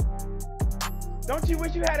 Don't you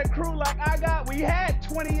wish you had a crew like I got? We had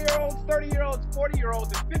 20-year-olds, 30-year-olds,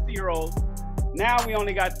 40-year-olds, and 50-year-olds. Now we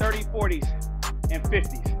only got 30s, 40s, and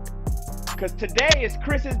 50s. Because today is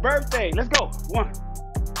Chris's birthday. Let's go. 1,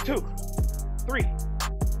 2, 3,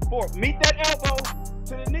 4. Meet that elbow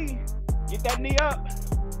to the knee. Get that knee up.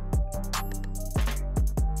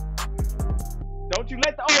 Don't you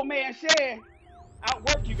let the old man Shan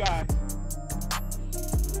outwork you guys.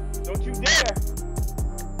 Don't you dare.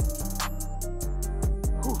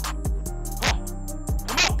 Whew. Huh.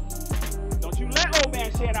 Come on. Don't you let old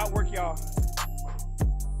man Shan outwork y'all.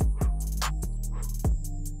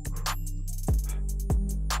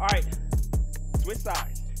 All right. Switch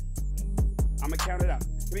sides. I'm going to count it out.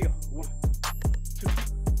 Here we go. 1, 2,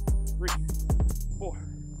 3, 4,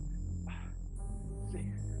 5, 6,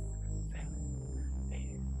 7, 8,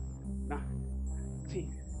 9, 10,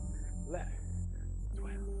 11,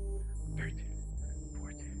 12, 13,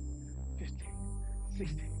 14, 15,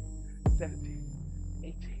 16, 17,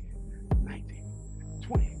 18, 19,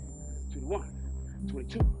 20, 21,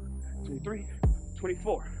 22, 23,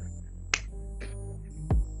 24.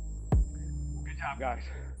 Good job, guys.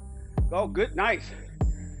 Oh, good, nice.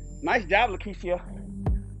 Nice job, Lakeisha.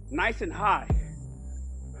 Nice and high.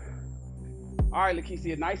 All right,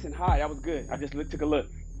 Lakeisha, nice and high. That was good. I just took a look.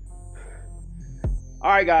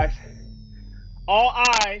 All right, guys. All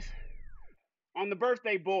eyes on the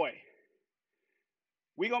birthday boy.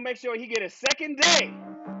 We're going to make sure he get a second day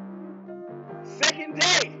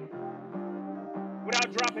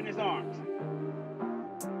without dropping his arms.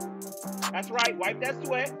 That's right. Wipe that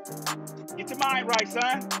sweat. Get your mind right,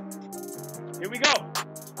 son. Here we go.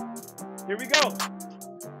 Here we go.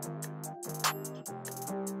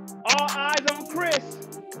 All eyes on Chris.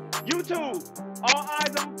 YouTube. All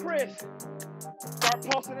eyes on Chris. Start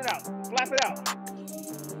pulsing it out. Flap it out.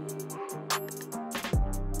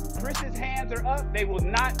 Chris's hands are up. They will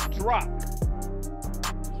not drop.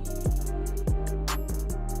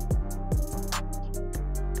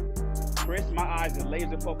 Chris, my eyes are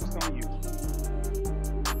laser focused on you.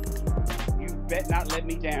 You bet not let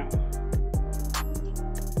me down.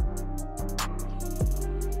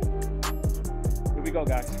 Here we go,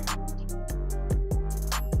 guys.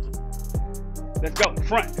 Let's go.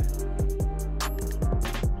 Front.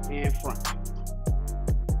 And front.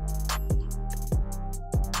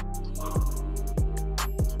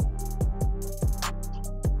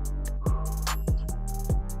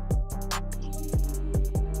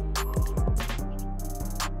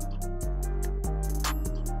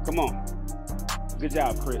 Come on. Good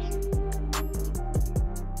job, Chris.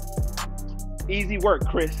 Easy work,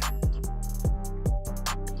 Chris.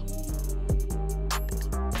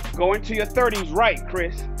 Go into your 30s right,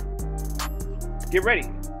 Chris. Get ready.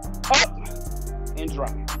 Up and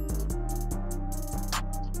drop.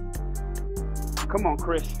 Come on,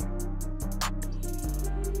 Chris.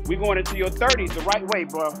 We going into your 30s the right way,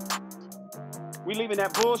 bro. We leaving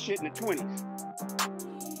that bullshit in the 20s.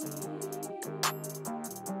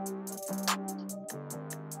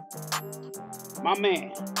 My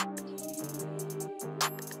man.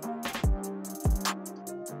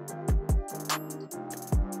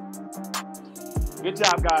 Good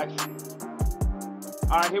job, guys.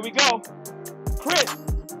 All right, here we go. Chris,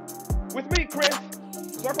 with me, Chris.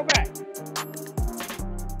 Circle back.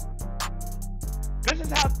 This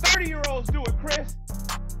is how 30-year-olds do it, Chris.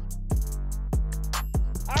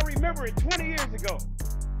 I remember it 20 years ago,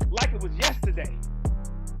 like it was yesterday.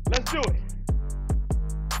 Let's do it.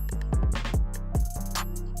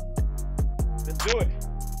 Let's do it.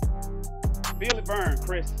 Feel it burn,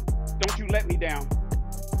 Chris. Don't you let me down.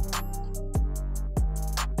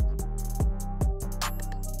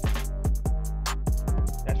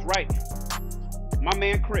 My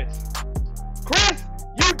man Chris. Chris,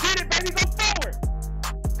 you did it, baby. Go forward.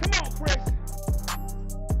 Come on, Chris.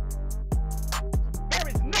 There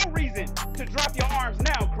is no reason to drop your arms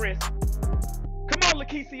now, Chris. Come on,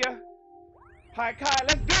 Lakeisha. Hi, Kai,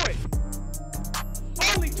 let's do it.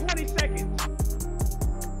 Only 20 seconds.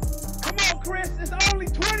 Come on, Chris. It's only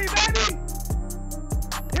 20, baby.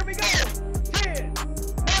 Here we go. 10,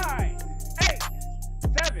 9, 8,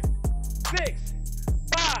 7, 6,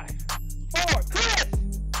 5, 4. Chris!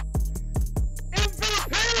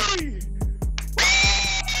 MVP!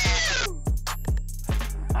 Woo!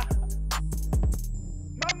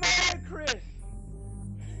 My man, Chris.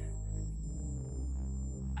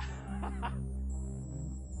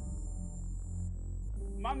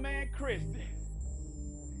 My man, Chris.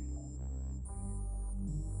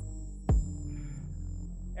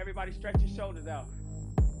 Everybody stretch your shoulders out.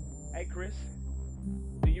 Hey, Chris,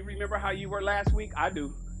 do you remember how you were last week? I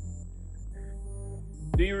do.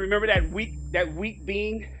 Do you remember that weak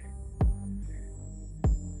being?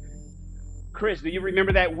 Chris, do you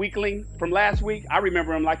remember that weakling from last week? I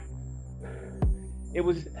remember him like it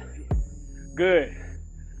was good.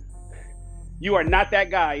 You are not that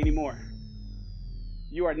guy anymore.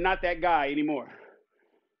 You are not that guy anymore.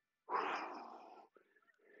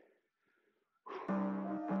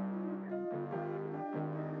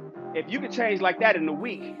 If you could change like that in a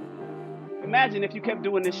week, imagine if you kept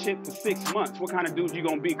doing this shit for 6 months. What kind of dude you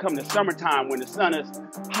gonna be come the summertime when the sun is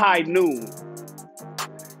high noon?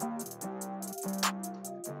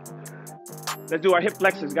 Let's do our hip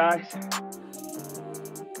flexors, guys.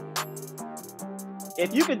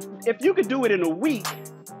 If you could do it in a week,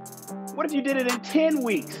 what if you did it in 10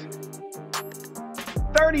 weeks?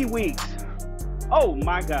 30 weeks? Oh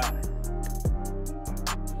my God.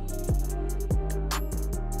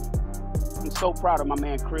 I'm so proud of my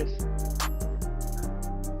man, Chris.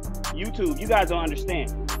 YouTube, you guys don't understand.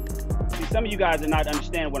 See, some of you guys are not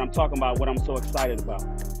understanding what I'm talking about, what I'm so excited about.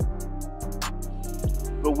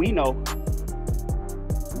 But we know.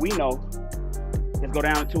 Let's go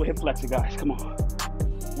down to a hip flexor, guys. Come on.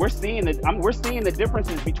 We're seeing the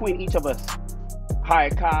differences between each of us. Hi,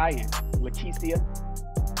 Kai and Lakeisha,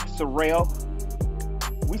 Sorrel.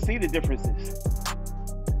 We see the differences.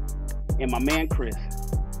 And my man, Chris.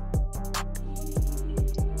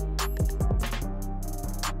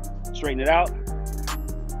 Straighten it out.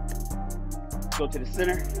 Go to the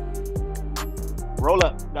center. Roll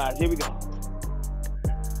up, guys. Here we go.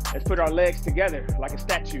 Let's put our legs together like a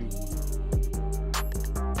statue.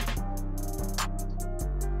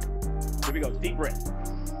 Here we go. Deep breath.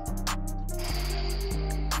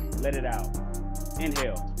 Let it out.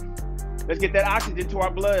 Inhale. Let's get that oxygen to our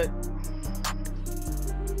blood.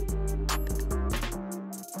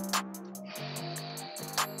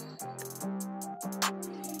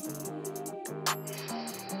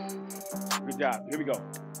 Good job. Here we go.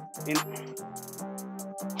 In.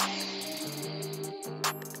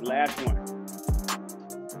 Last one.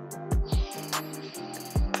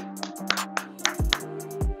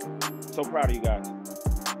 So proud of you guys.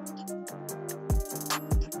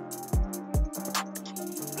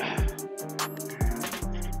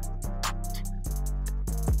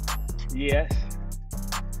 Yes.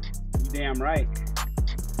 You damn right.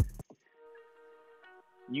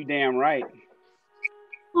 You damn right.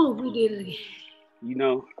 Oh, we did it again. You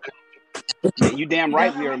know, yeah, you damn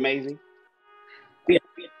right we are amazing.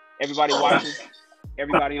 Everybody watching,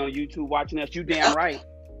 everybody on YouTube watching us, you damn right.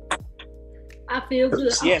 I feel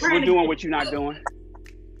good. Yes, we're doing what you're not doing.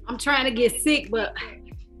 I'm trying to get sick, but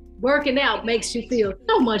working out makes you feel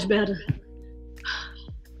so much better.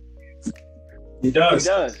 It does. It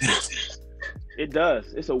does. It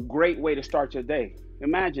does. It's a great way to start your day.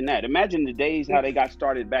 Imagine that. Imagine the days how they got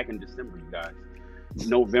started back in December, you guys.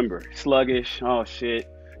 November, sluggish. Oh shit.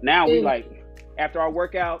 Now we like, after our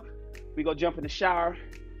workout, we go jump in the shower,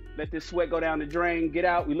 let this sweat go down the drain, get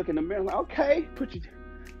out. We look in the mirror, like, okay, put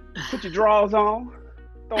your drawers on,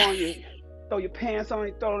 throw your pants on,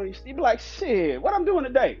 you be like, shit, what I'm doing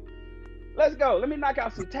today? Let's go. Let me knock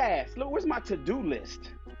out some tasks. Look, where's my to-do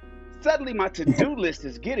list? Suddenly my to-do list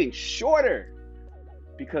is getting shorter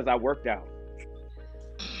because I worked out.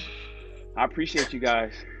 I appreciate you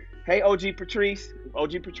guys. Hey, OG Patrice,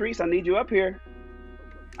 I need you up here.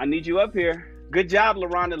 Good job,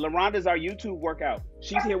 LaRonda. LaRonda's our YouTube workout.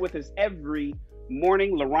 She's here with us every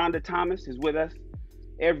morning. LaRonda Thomas is with us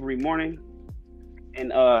every morning.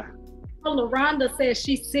 And LaRonda says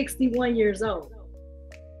she's 61 years old.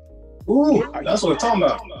 Ooh, that's what we're talking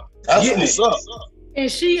about. That's what's up. And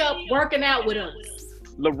she up working out with us.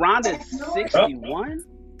 LaRonda's 61?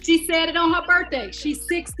 She said it on her birthday. She's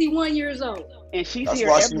 61 years old. And she's That's here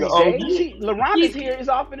why every she day. the OG. LaRonda's here as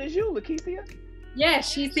often as you, Lakeisha. Yeah,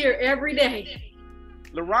 she's here every day.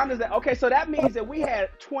 LaRonda's that. Okay, so that means that we had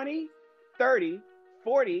 20, 30,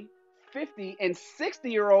 40, 50, and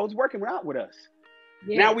 60-year-olds working out with us.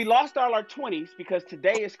 Yes. Now, we lost all our 20s because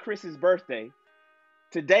today is Chris's birthday.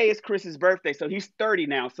 So he's 30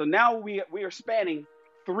 now. So now we are spanning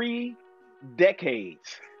 3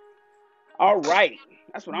 decades. All right.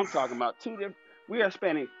 That's what I'm talking about. We are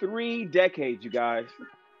spanning 3 decades, you guys.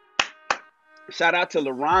 Shout out to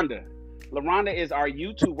LaRonda. LaRonda is our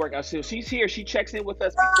YouTube workout. So she's here. She checks in with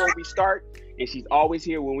us before we start, and she's always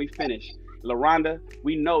here when we finish. LaRonda,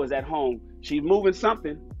 we know, is at home. She's moving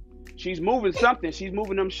something. She's moving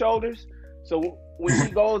them shoulders. So when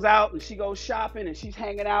she goes out and she goes shopping and she's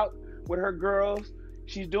hanging out with her girls,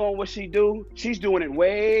 she's doing what she do. She's doing it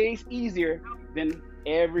way easier than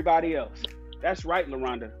everybody else. That's right,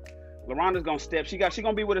 LaRonda. LaRonda's gonna step. She's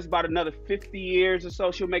gonna be with us about another 50 years or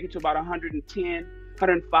so. She'll make it to about 110,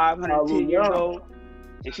 105, 110 years old.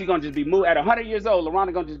 And she's gonna just be moving. At 100 years old,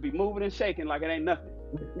 LaRonda gonna just be moving and shaking like it ain't nothing.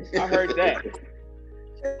 I heard that.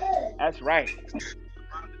 That's right.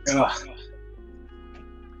 All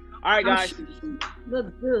right, guys.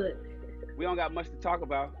 Looks good. We don't got much to talk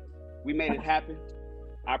about. We made it happen.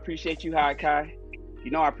 I appreciate you, Kai. You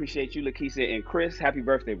know I appreciate you, Lakeisha, and Chris. Happy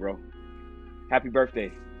birthday, bro. Happy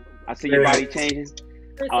birthday. I see your body changing.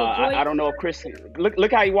 I don't know if Chris.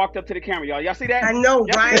 Look how he walked up to the camera, y'all. Y'all see that? I know,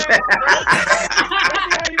 right?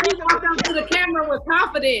 He walked up to the camera with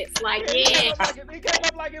confidence, like, yeah. He came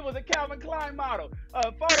up like it was a Calvin Klein model.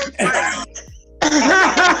 Photo.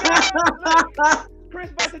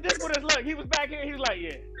 Chris busted this with his look. He was back here. He was like,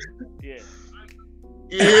 yeah.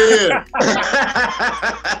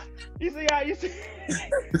 You see how you see?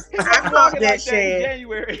 I love that like shit. In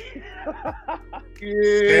January.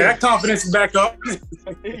 Yeah, that confidence is back up.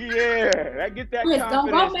 Yeah, get that Chris,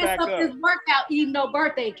 confidence don't mess back up this workout eating no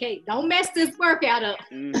birthday cake. Don't mess this workout up.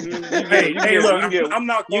 Mm-hmm. Hey, look, I'm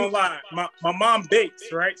not gonna lie. My mom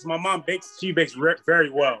bakes, right? So my mom bakes. She bakes very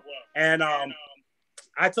well, and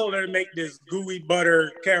I told her to make this gooey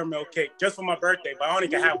butter caramel cake just for my birthday, but I only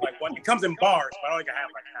can have like one. It comes in bars, but I only can have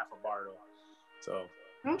like half a bar though. So.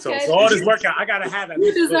 Okay. So all this workout, I gotta have it.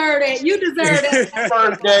 You deserve it. You deserve it.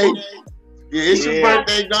 Birthday. Yeah, it's your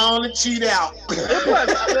birthday. Go on and cheat out.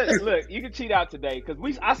 Look, you can cheat out today because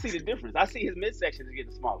I see the difference. I see his midsection is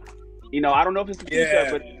getting smaller. You know, I don't know if it's the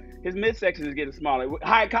t-shirt, but his midsection is getting smaller.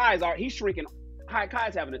 He's shrinking.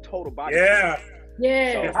 Kai's having a total body. Yeah.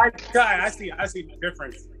 Yeah. So, I see the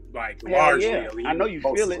difference. Like largely, yeah. I know you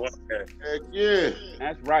feel it. Heck yeah.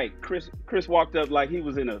 That's right. Chris walked up like he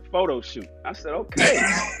was in a photo shoot. I said, okay.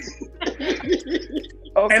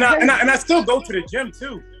 Okay. And I still go to the gym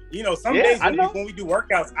too. You know, some days when we do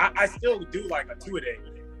workouts, I still do like a 2-a-day.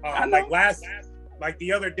 Like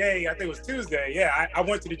the other day, I think it was Tuesday. Yeah, I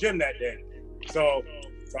went to the gym that day. So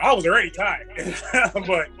I was already tired.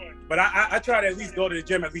 but I try to at least go to the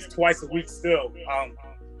gym at least twice a week still.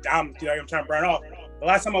 I'm trying to burn off. The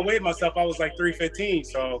last time I weighed myself, I was like 315.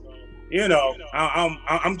 So, you know,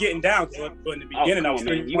 I'm getting down. But in the beginning, I was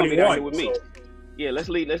 321 with me. So. Yeah, let's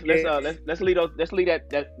lead the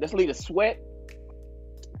sweat,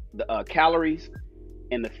 the calories,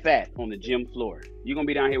 and the fat on the gym floor. You're gonna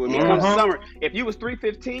be down here with me. Come summer, if you was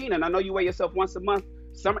 315, and I know you weigh yourself once a month,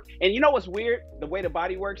 summer. And you know what's weird? The way the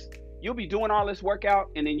body works. You'll be doing all this workout,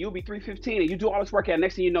 and then you'll be 315, and you do all this workout.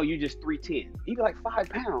 Next thing you know, you just 310. You be like 5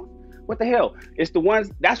 pounds. What the hell? It's the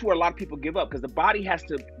ones. That's where a lot of people give up because the body has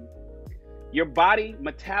to. Your body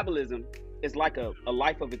metabolism is like a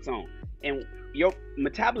life of its own, and your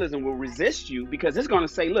metabolism will resist you because it's going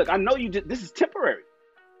to say, "Look, I know you. This is temporary.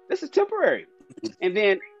 This is temporary." And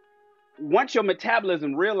then once your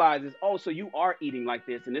metabolism realizes, "Oh, so you are eating like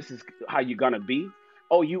this, and this is how you're going to be.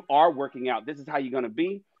 Oh, you are working out. This is how you're going to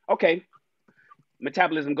be." Okay,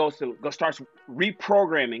 metabolism starts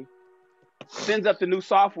reprogramming, sends up the new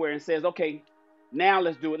software and says, okay, now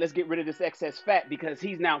let's do it. Let's get rid of this excess fat because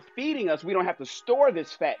he's now feeding us. We don't have to store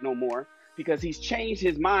this fat no more because he's changed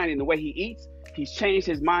his mind in the way he eats. He's changed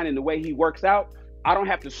his mind in the way he works out. I don't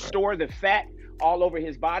have to store the fat all over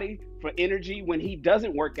his body for energy when he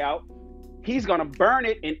doesn't work out. He's going to burn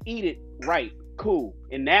it and eat it right. Cool.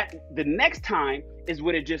 And that the next time is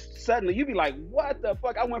when it just suddenly you be like, what the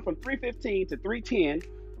fuck? I went from 315 to 310,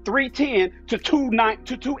 310 to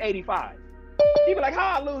 285. You be like,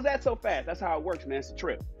 how I lose that so fast? That's how it works, man. It's a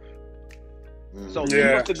trip. So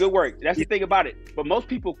that's the good work. That's the thing about it. But most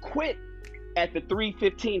people quit at the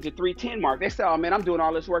 315 to 310 mark. They say, oh man, I'm doing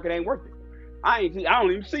all this work. It ain't worth it. I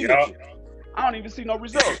don't even see no shit. I don't even see no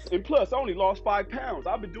results. And plus, I only lost 5 pounds.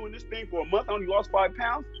 I've been doing this thing for a month. I only lost 5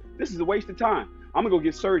 pounds. This is a waste of time. I'm gonna go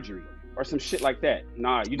get surgery or some shit like that.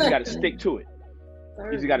 Nah, you just got to stick to it.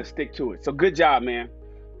 You just got to stick to it. So good job, man.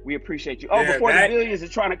 We appreciate you. Oh, Yeah, before the billions is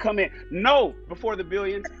trying to come in. No, before the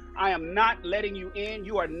billions, I am not letting you in.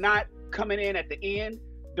 You are not coming in at the end.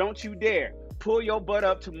 Don't you dare. Pull your butt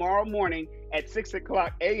up tomorrow morning at 6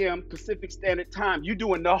 o'clock a.m. Pacific Standard Time. You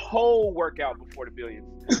doing the whole workout before the billions.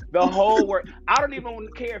 The whole work. I don't even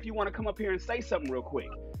care if you want to come up here and say something real quick.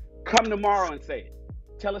 Come tomorrow and say it.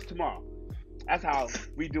 Tell us tomorrow. That's how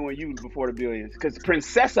we doing you before the billions. Because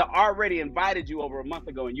Princessa already invited you over a month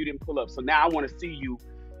ago and you didn't pull up. So now I want to see you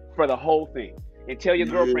for the whole thing. And tell your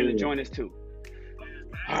girlfriend to join us too.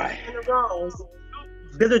 All right.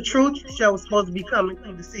 There's a truth show supposed to be coming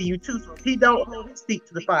through to see you too. So he don't hold his feet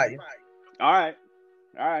to the fire. All right.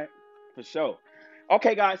 For sure.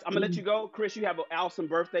 Okay, guys, I'm going to let you go. Chris, you have an awesome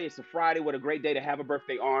birthday. It's a Friday. What a great day to have a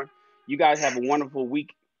birthday on. You guys have a wonderful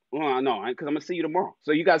week. Well, no, because I'm going to see you tomorrow.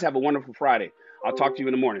 So you guys have a wonderful Friday. I'll talk to you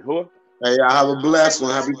in the morning. Who? Hey, y'all have a blessed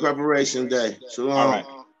one. Happy preparation day. Shalom. All right.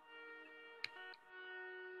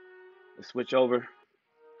 Let's switch over.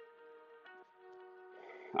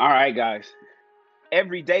 All right, guys.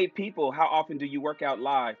 Everyday people, how often do you work out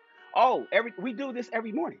live? Oh, we do this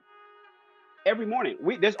every morning. Every morning.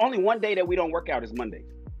 There's only one day that we don't work out is Mondays.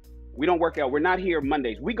 We don't work out. We're not here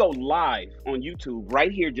Mondays. We go live on YouTube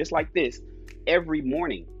right here, just like this, every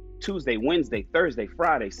morning. Tuesday, Wednesday, Thursday,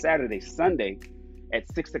 Friday, Saturday, Sunday at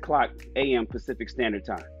 6 o'clock a.m. Pacific Standard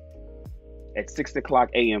Time. At 6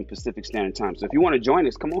 o'clock a.m. Pacific Standard Time. So if you want to join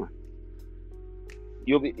us, come on.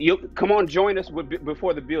 You'll come on, join us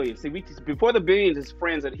before the billions. See, before the billions is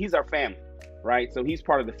friends. He's our family, right? So he's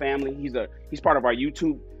part of the family. He's part of our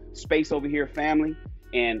YouTube space over here, family,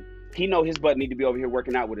 and he know his butt need to be over here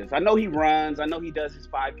working out with us. I know he runs. I know he does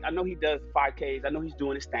I know he does 5Ks. I know he's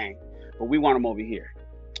doing his thing, but we want him over here.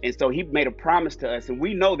 And so he made a promise to us, and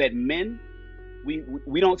we know that men,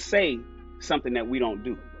 we don't say something that we don't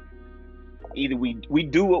do. Either we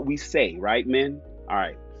do what we say, right, men? All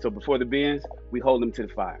right. So before the bins, we hold them to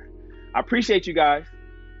the fire. I appreciate you guys.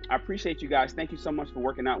 Thank you so much for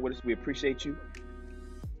working out with us. We appreciate you.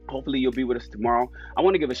 Hopefully you'll be with us tomorrow. I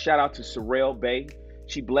want to give a shout out to Sorrel Bay.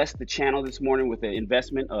 She blessed the channel this morning with an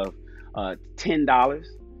investment of $10.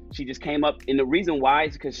 She just came up, and the reason why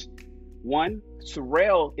is because, one,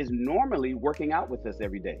 Sorrel is normally working out with us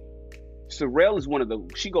every day. Sorrel is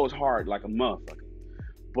she goes hard like a motherfucker,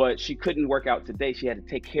 but she couldn't work out today. She had to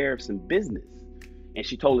take care of some business, and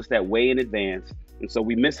she told us that way in advance. And so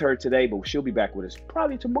we miss her today, but she'll be back with us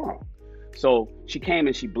probably tomorrow. So she came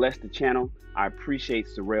and she blessed the channel. I appreciate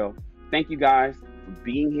Sorrel. Thank you guys for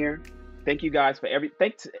being here. Thank you guys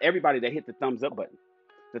thanks to everybody that hit the thumbs up button.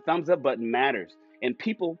 The thumbs up button matters. And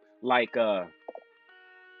people like, I'll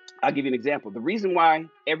give you an example. The reason why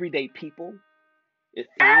everyday people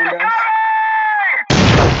found us.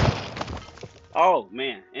 Oh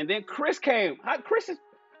man. And then Chris came.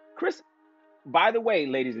 Chris, by the way,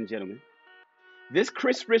 ladies and gentlemen, this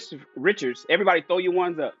Chris Richards, everybody throw your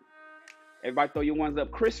ones up.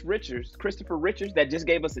 Christopher Richards, that just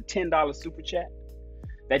gave us a $10 super chat.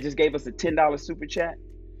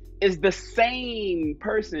 Is the same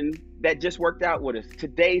person that just worked out with us.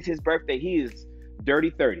 Today's his birthday. He is dirty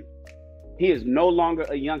 30. He is no longer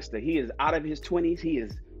a youngster. He is out of his 20s. He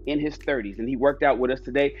is in his 30s, and he worked out with us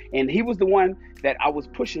today. And he was the one that I was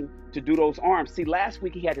pushing to do those arms. See, last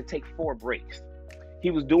week he had to take 4 breaks. He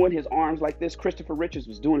was doing his arms like this. Christopher Richards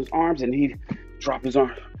was doing his arms, and he'd drop his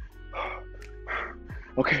arm.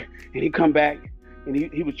 Okay, and he'd come back, and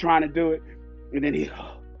he was trying to do it, and then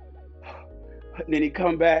he'd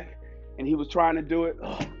come back, and he was trying to do it.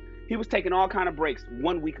 He was taking all kind of breaks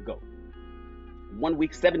 1 week ago.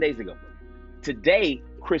 7 days ago. Today,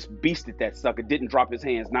 Chris beasted that sucker, didn't drop his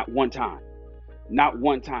hands not one time.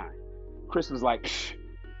 Chris was like,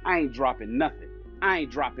 I ain't dropping nothing.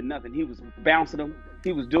 He was bouncing them.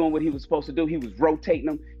 He was doing what he was supposed to do. He was rotating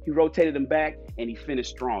them. He rotated them back, and he finished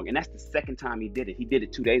strong. And that's the second time he did it. He did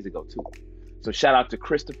it 2 days ago, too. So shout out to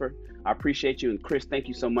Christopher. I appreciate you. And Chris, thank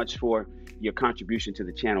you so much for your contribution to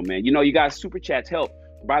the channel, man. You know, you guys, Super Chats help.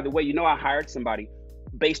 By the way, you know I hired somebody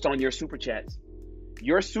based on your Super Chats.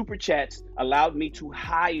 Your Super Chats allowed me to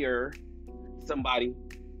hire somebody.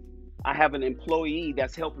 I have an employee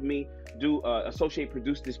that's helping me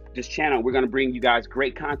produce this channel. We're going to bring you guys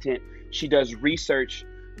great content. She does research,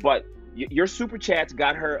 but your Super Chats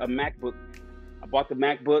got her a MacBook. I bought the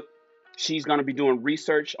MacBook. She's going to be doing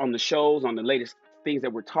research on the shows, on the latest things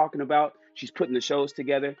that we're talking about. She's putting the shows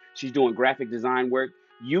together. She's doing graphic design work.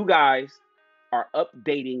 You guys are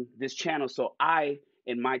updating this channel so I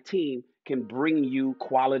and my team can bring you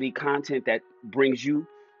quality content that brings you,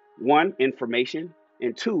 one, information,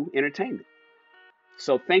 and 2, entertainment.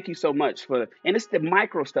 So thank you so much and it's the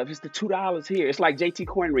micro stuff. It's the $2 here. It's like JT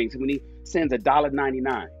Coin Rings when he sends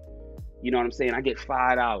 $1.99. You know what I'm saying? I get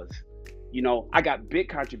 $5. You know, I got big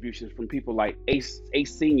contributions from people like Ace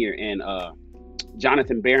Senior and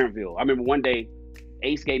Jonathan Barronville. I remember one day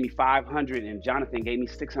Ace gave me 500 and Jonathan gave me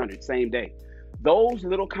 600 same day. Those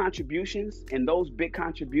little contributions and those big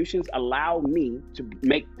contributions allow me to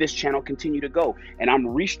make this channel continue to go. And I'm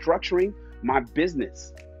restructuring my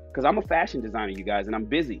business because I'm a fashion designer, you guys, and I'm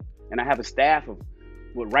busy. And I have a staff of,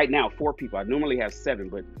 well, right now, 4 people. I normally have 7,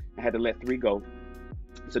 but I had to let 3 go.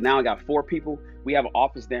 So now I got 4 people. We have an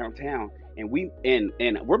office downtown, and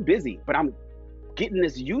we're busy, but I'm getting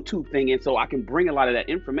this YouTube thing in so I can bring a lot of that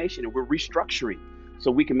information, and we're restructuring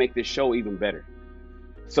so we can make this show even better.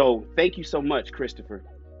 So thank you so much, Christopher.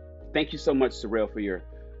 Thank you so much, Sorrel, for your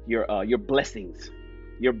blessings.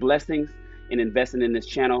 Your blessings in investing in this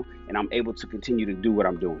channel, and I'm able to continue to do what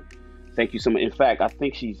I'm doing. Thank you so much. In fact, I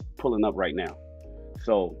think she's pulling up right now.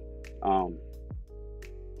 So,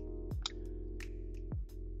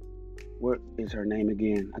 what is her name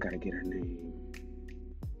again? I gotta get her name.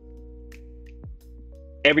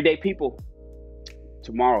 Everyday People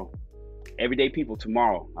tomorrow. Everyday People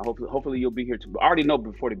tomorrow. Hopefully you'll be here. I already know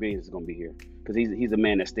Before the Billions is gonna be here because he's a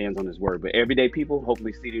man that stands on his word. But Everyday People,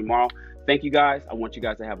 hopefully see you tomorrow. Thank you guys. I want you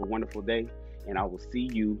guys to have a wonderful day, and I will see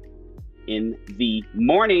you in the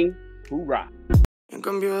morning. Hoorah. En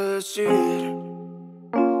cambio de decir, él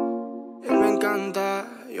me encanta,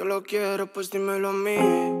 yo lo quiero, pues dímelo a mí,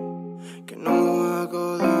 que no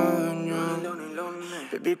hago daño.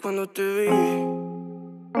 Baby, cuando te vi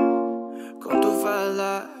con tu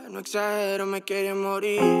falda, no exagero, me quiere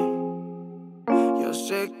morir. Yo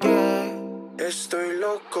sé que estoy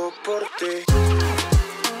loco por ti.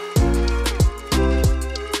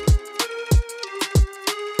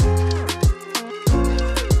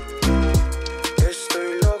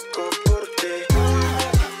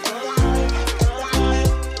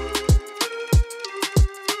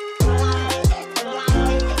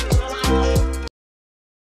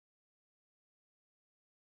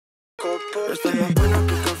 Estás más buena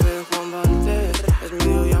que el café de Juan Valdez. Es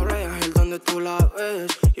mi diablo y ángel donde tú la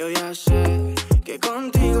ves. Yo ya sé que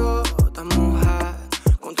contigo estamos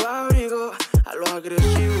hot. Con tu abrigo a lo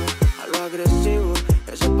agresivo, a lo agresivo.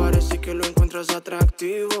 Eso parece que lo encuentras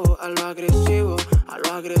atractivo. A lo agresivo, a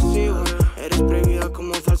lo agresivo. Eres prohibida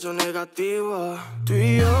como falso negativo. Tú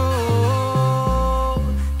y yo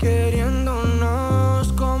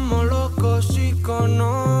queriéndonos como locos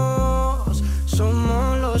iconos.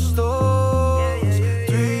 Somos los dos.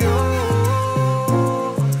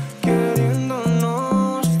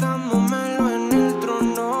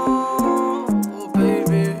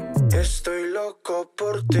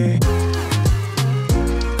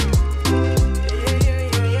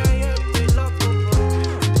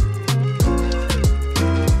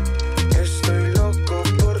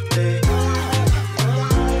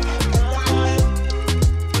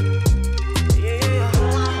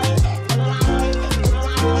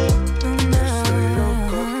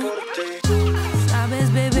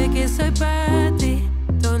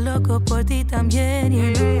 Por ti también,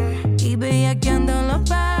 y bellaqueando en los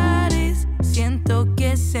bares, siento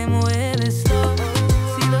que se mueve slow.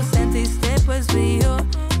 Si lo sentiste, pues vi yo,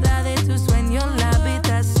 la de tu sueño, la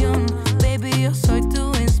habitación. Baby, yo soy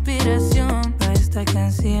tu inspiración para esta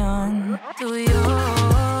canción. Tú y yo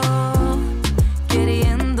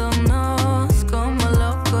queriéndonos como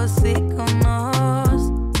locos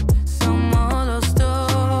iconos. Somos los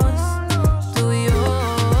dos, tú y yo.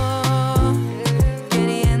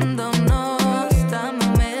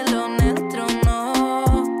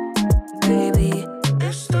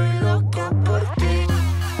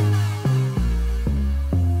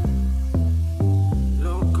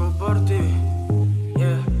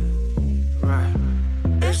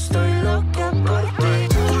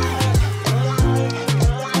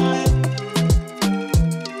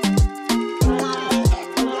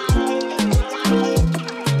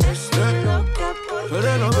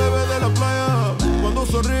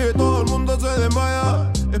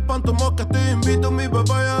 Espanto moscas, te invito a mi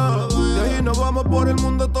papaya. De ahí nos vamos por el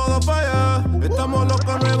mundo, todo falla. Estamos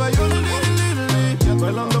locos, Nueva York,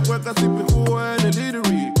 bailando cuecas y pijú en el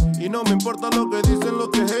Eatery. Y no me importa lo que dicen los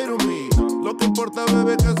que hate on me. Lo que importa,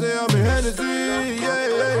 bebé, que sea mi Genesis,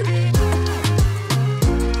 yeah.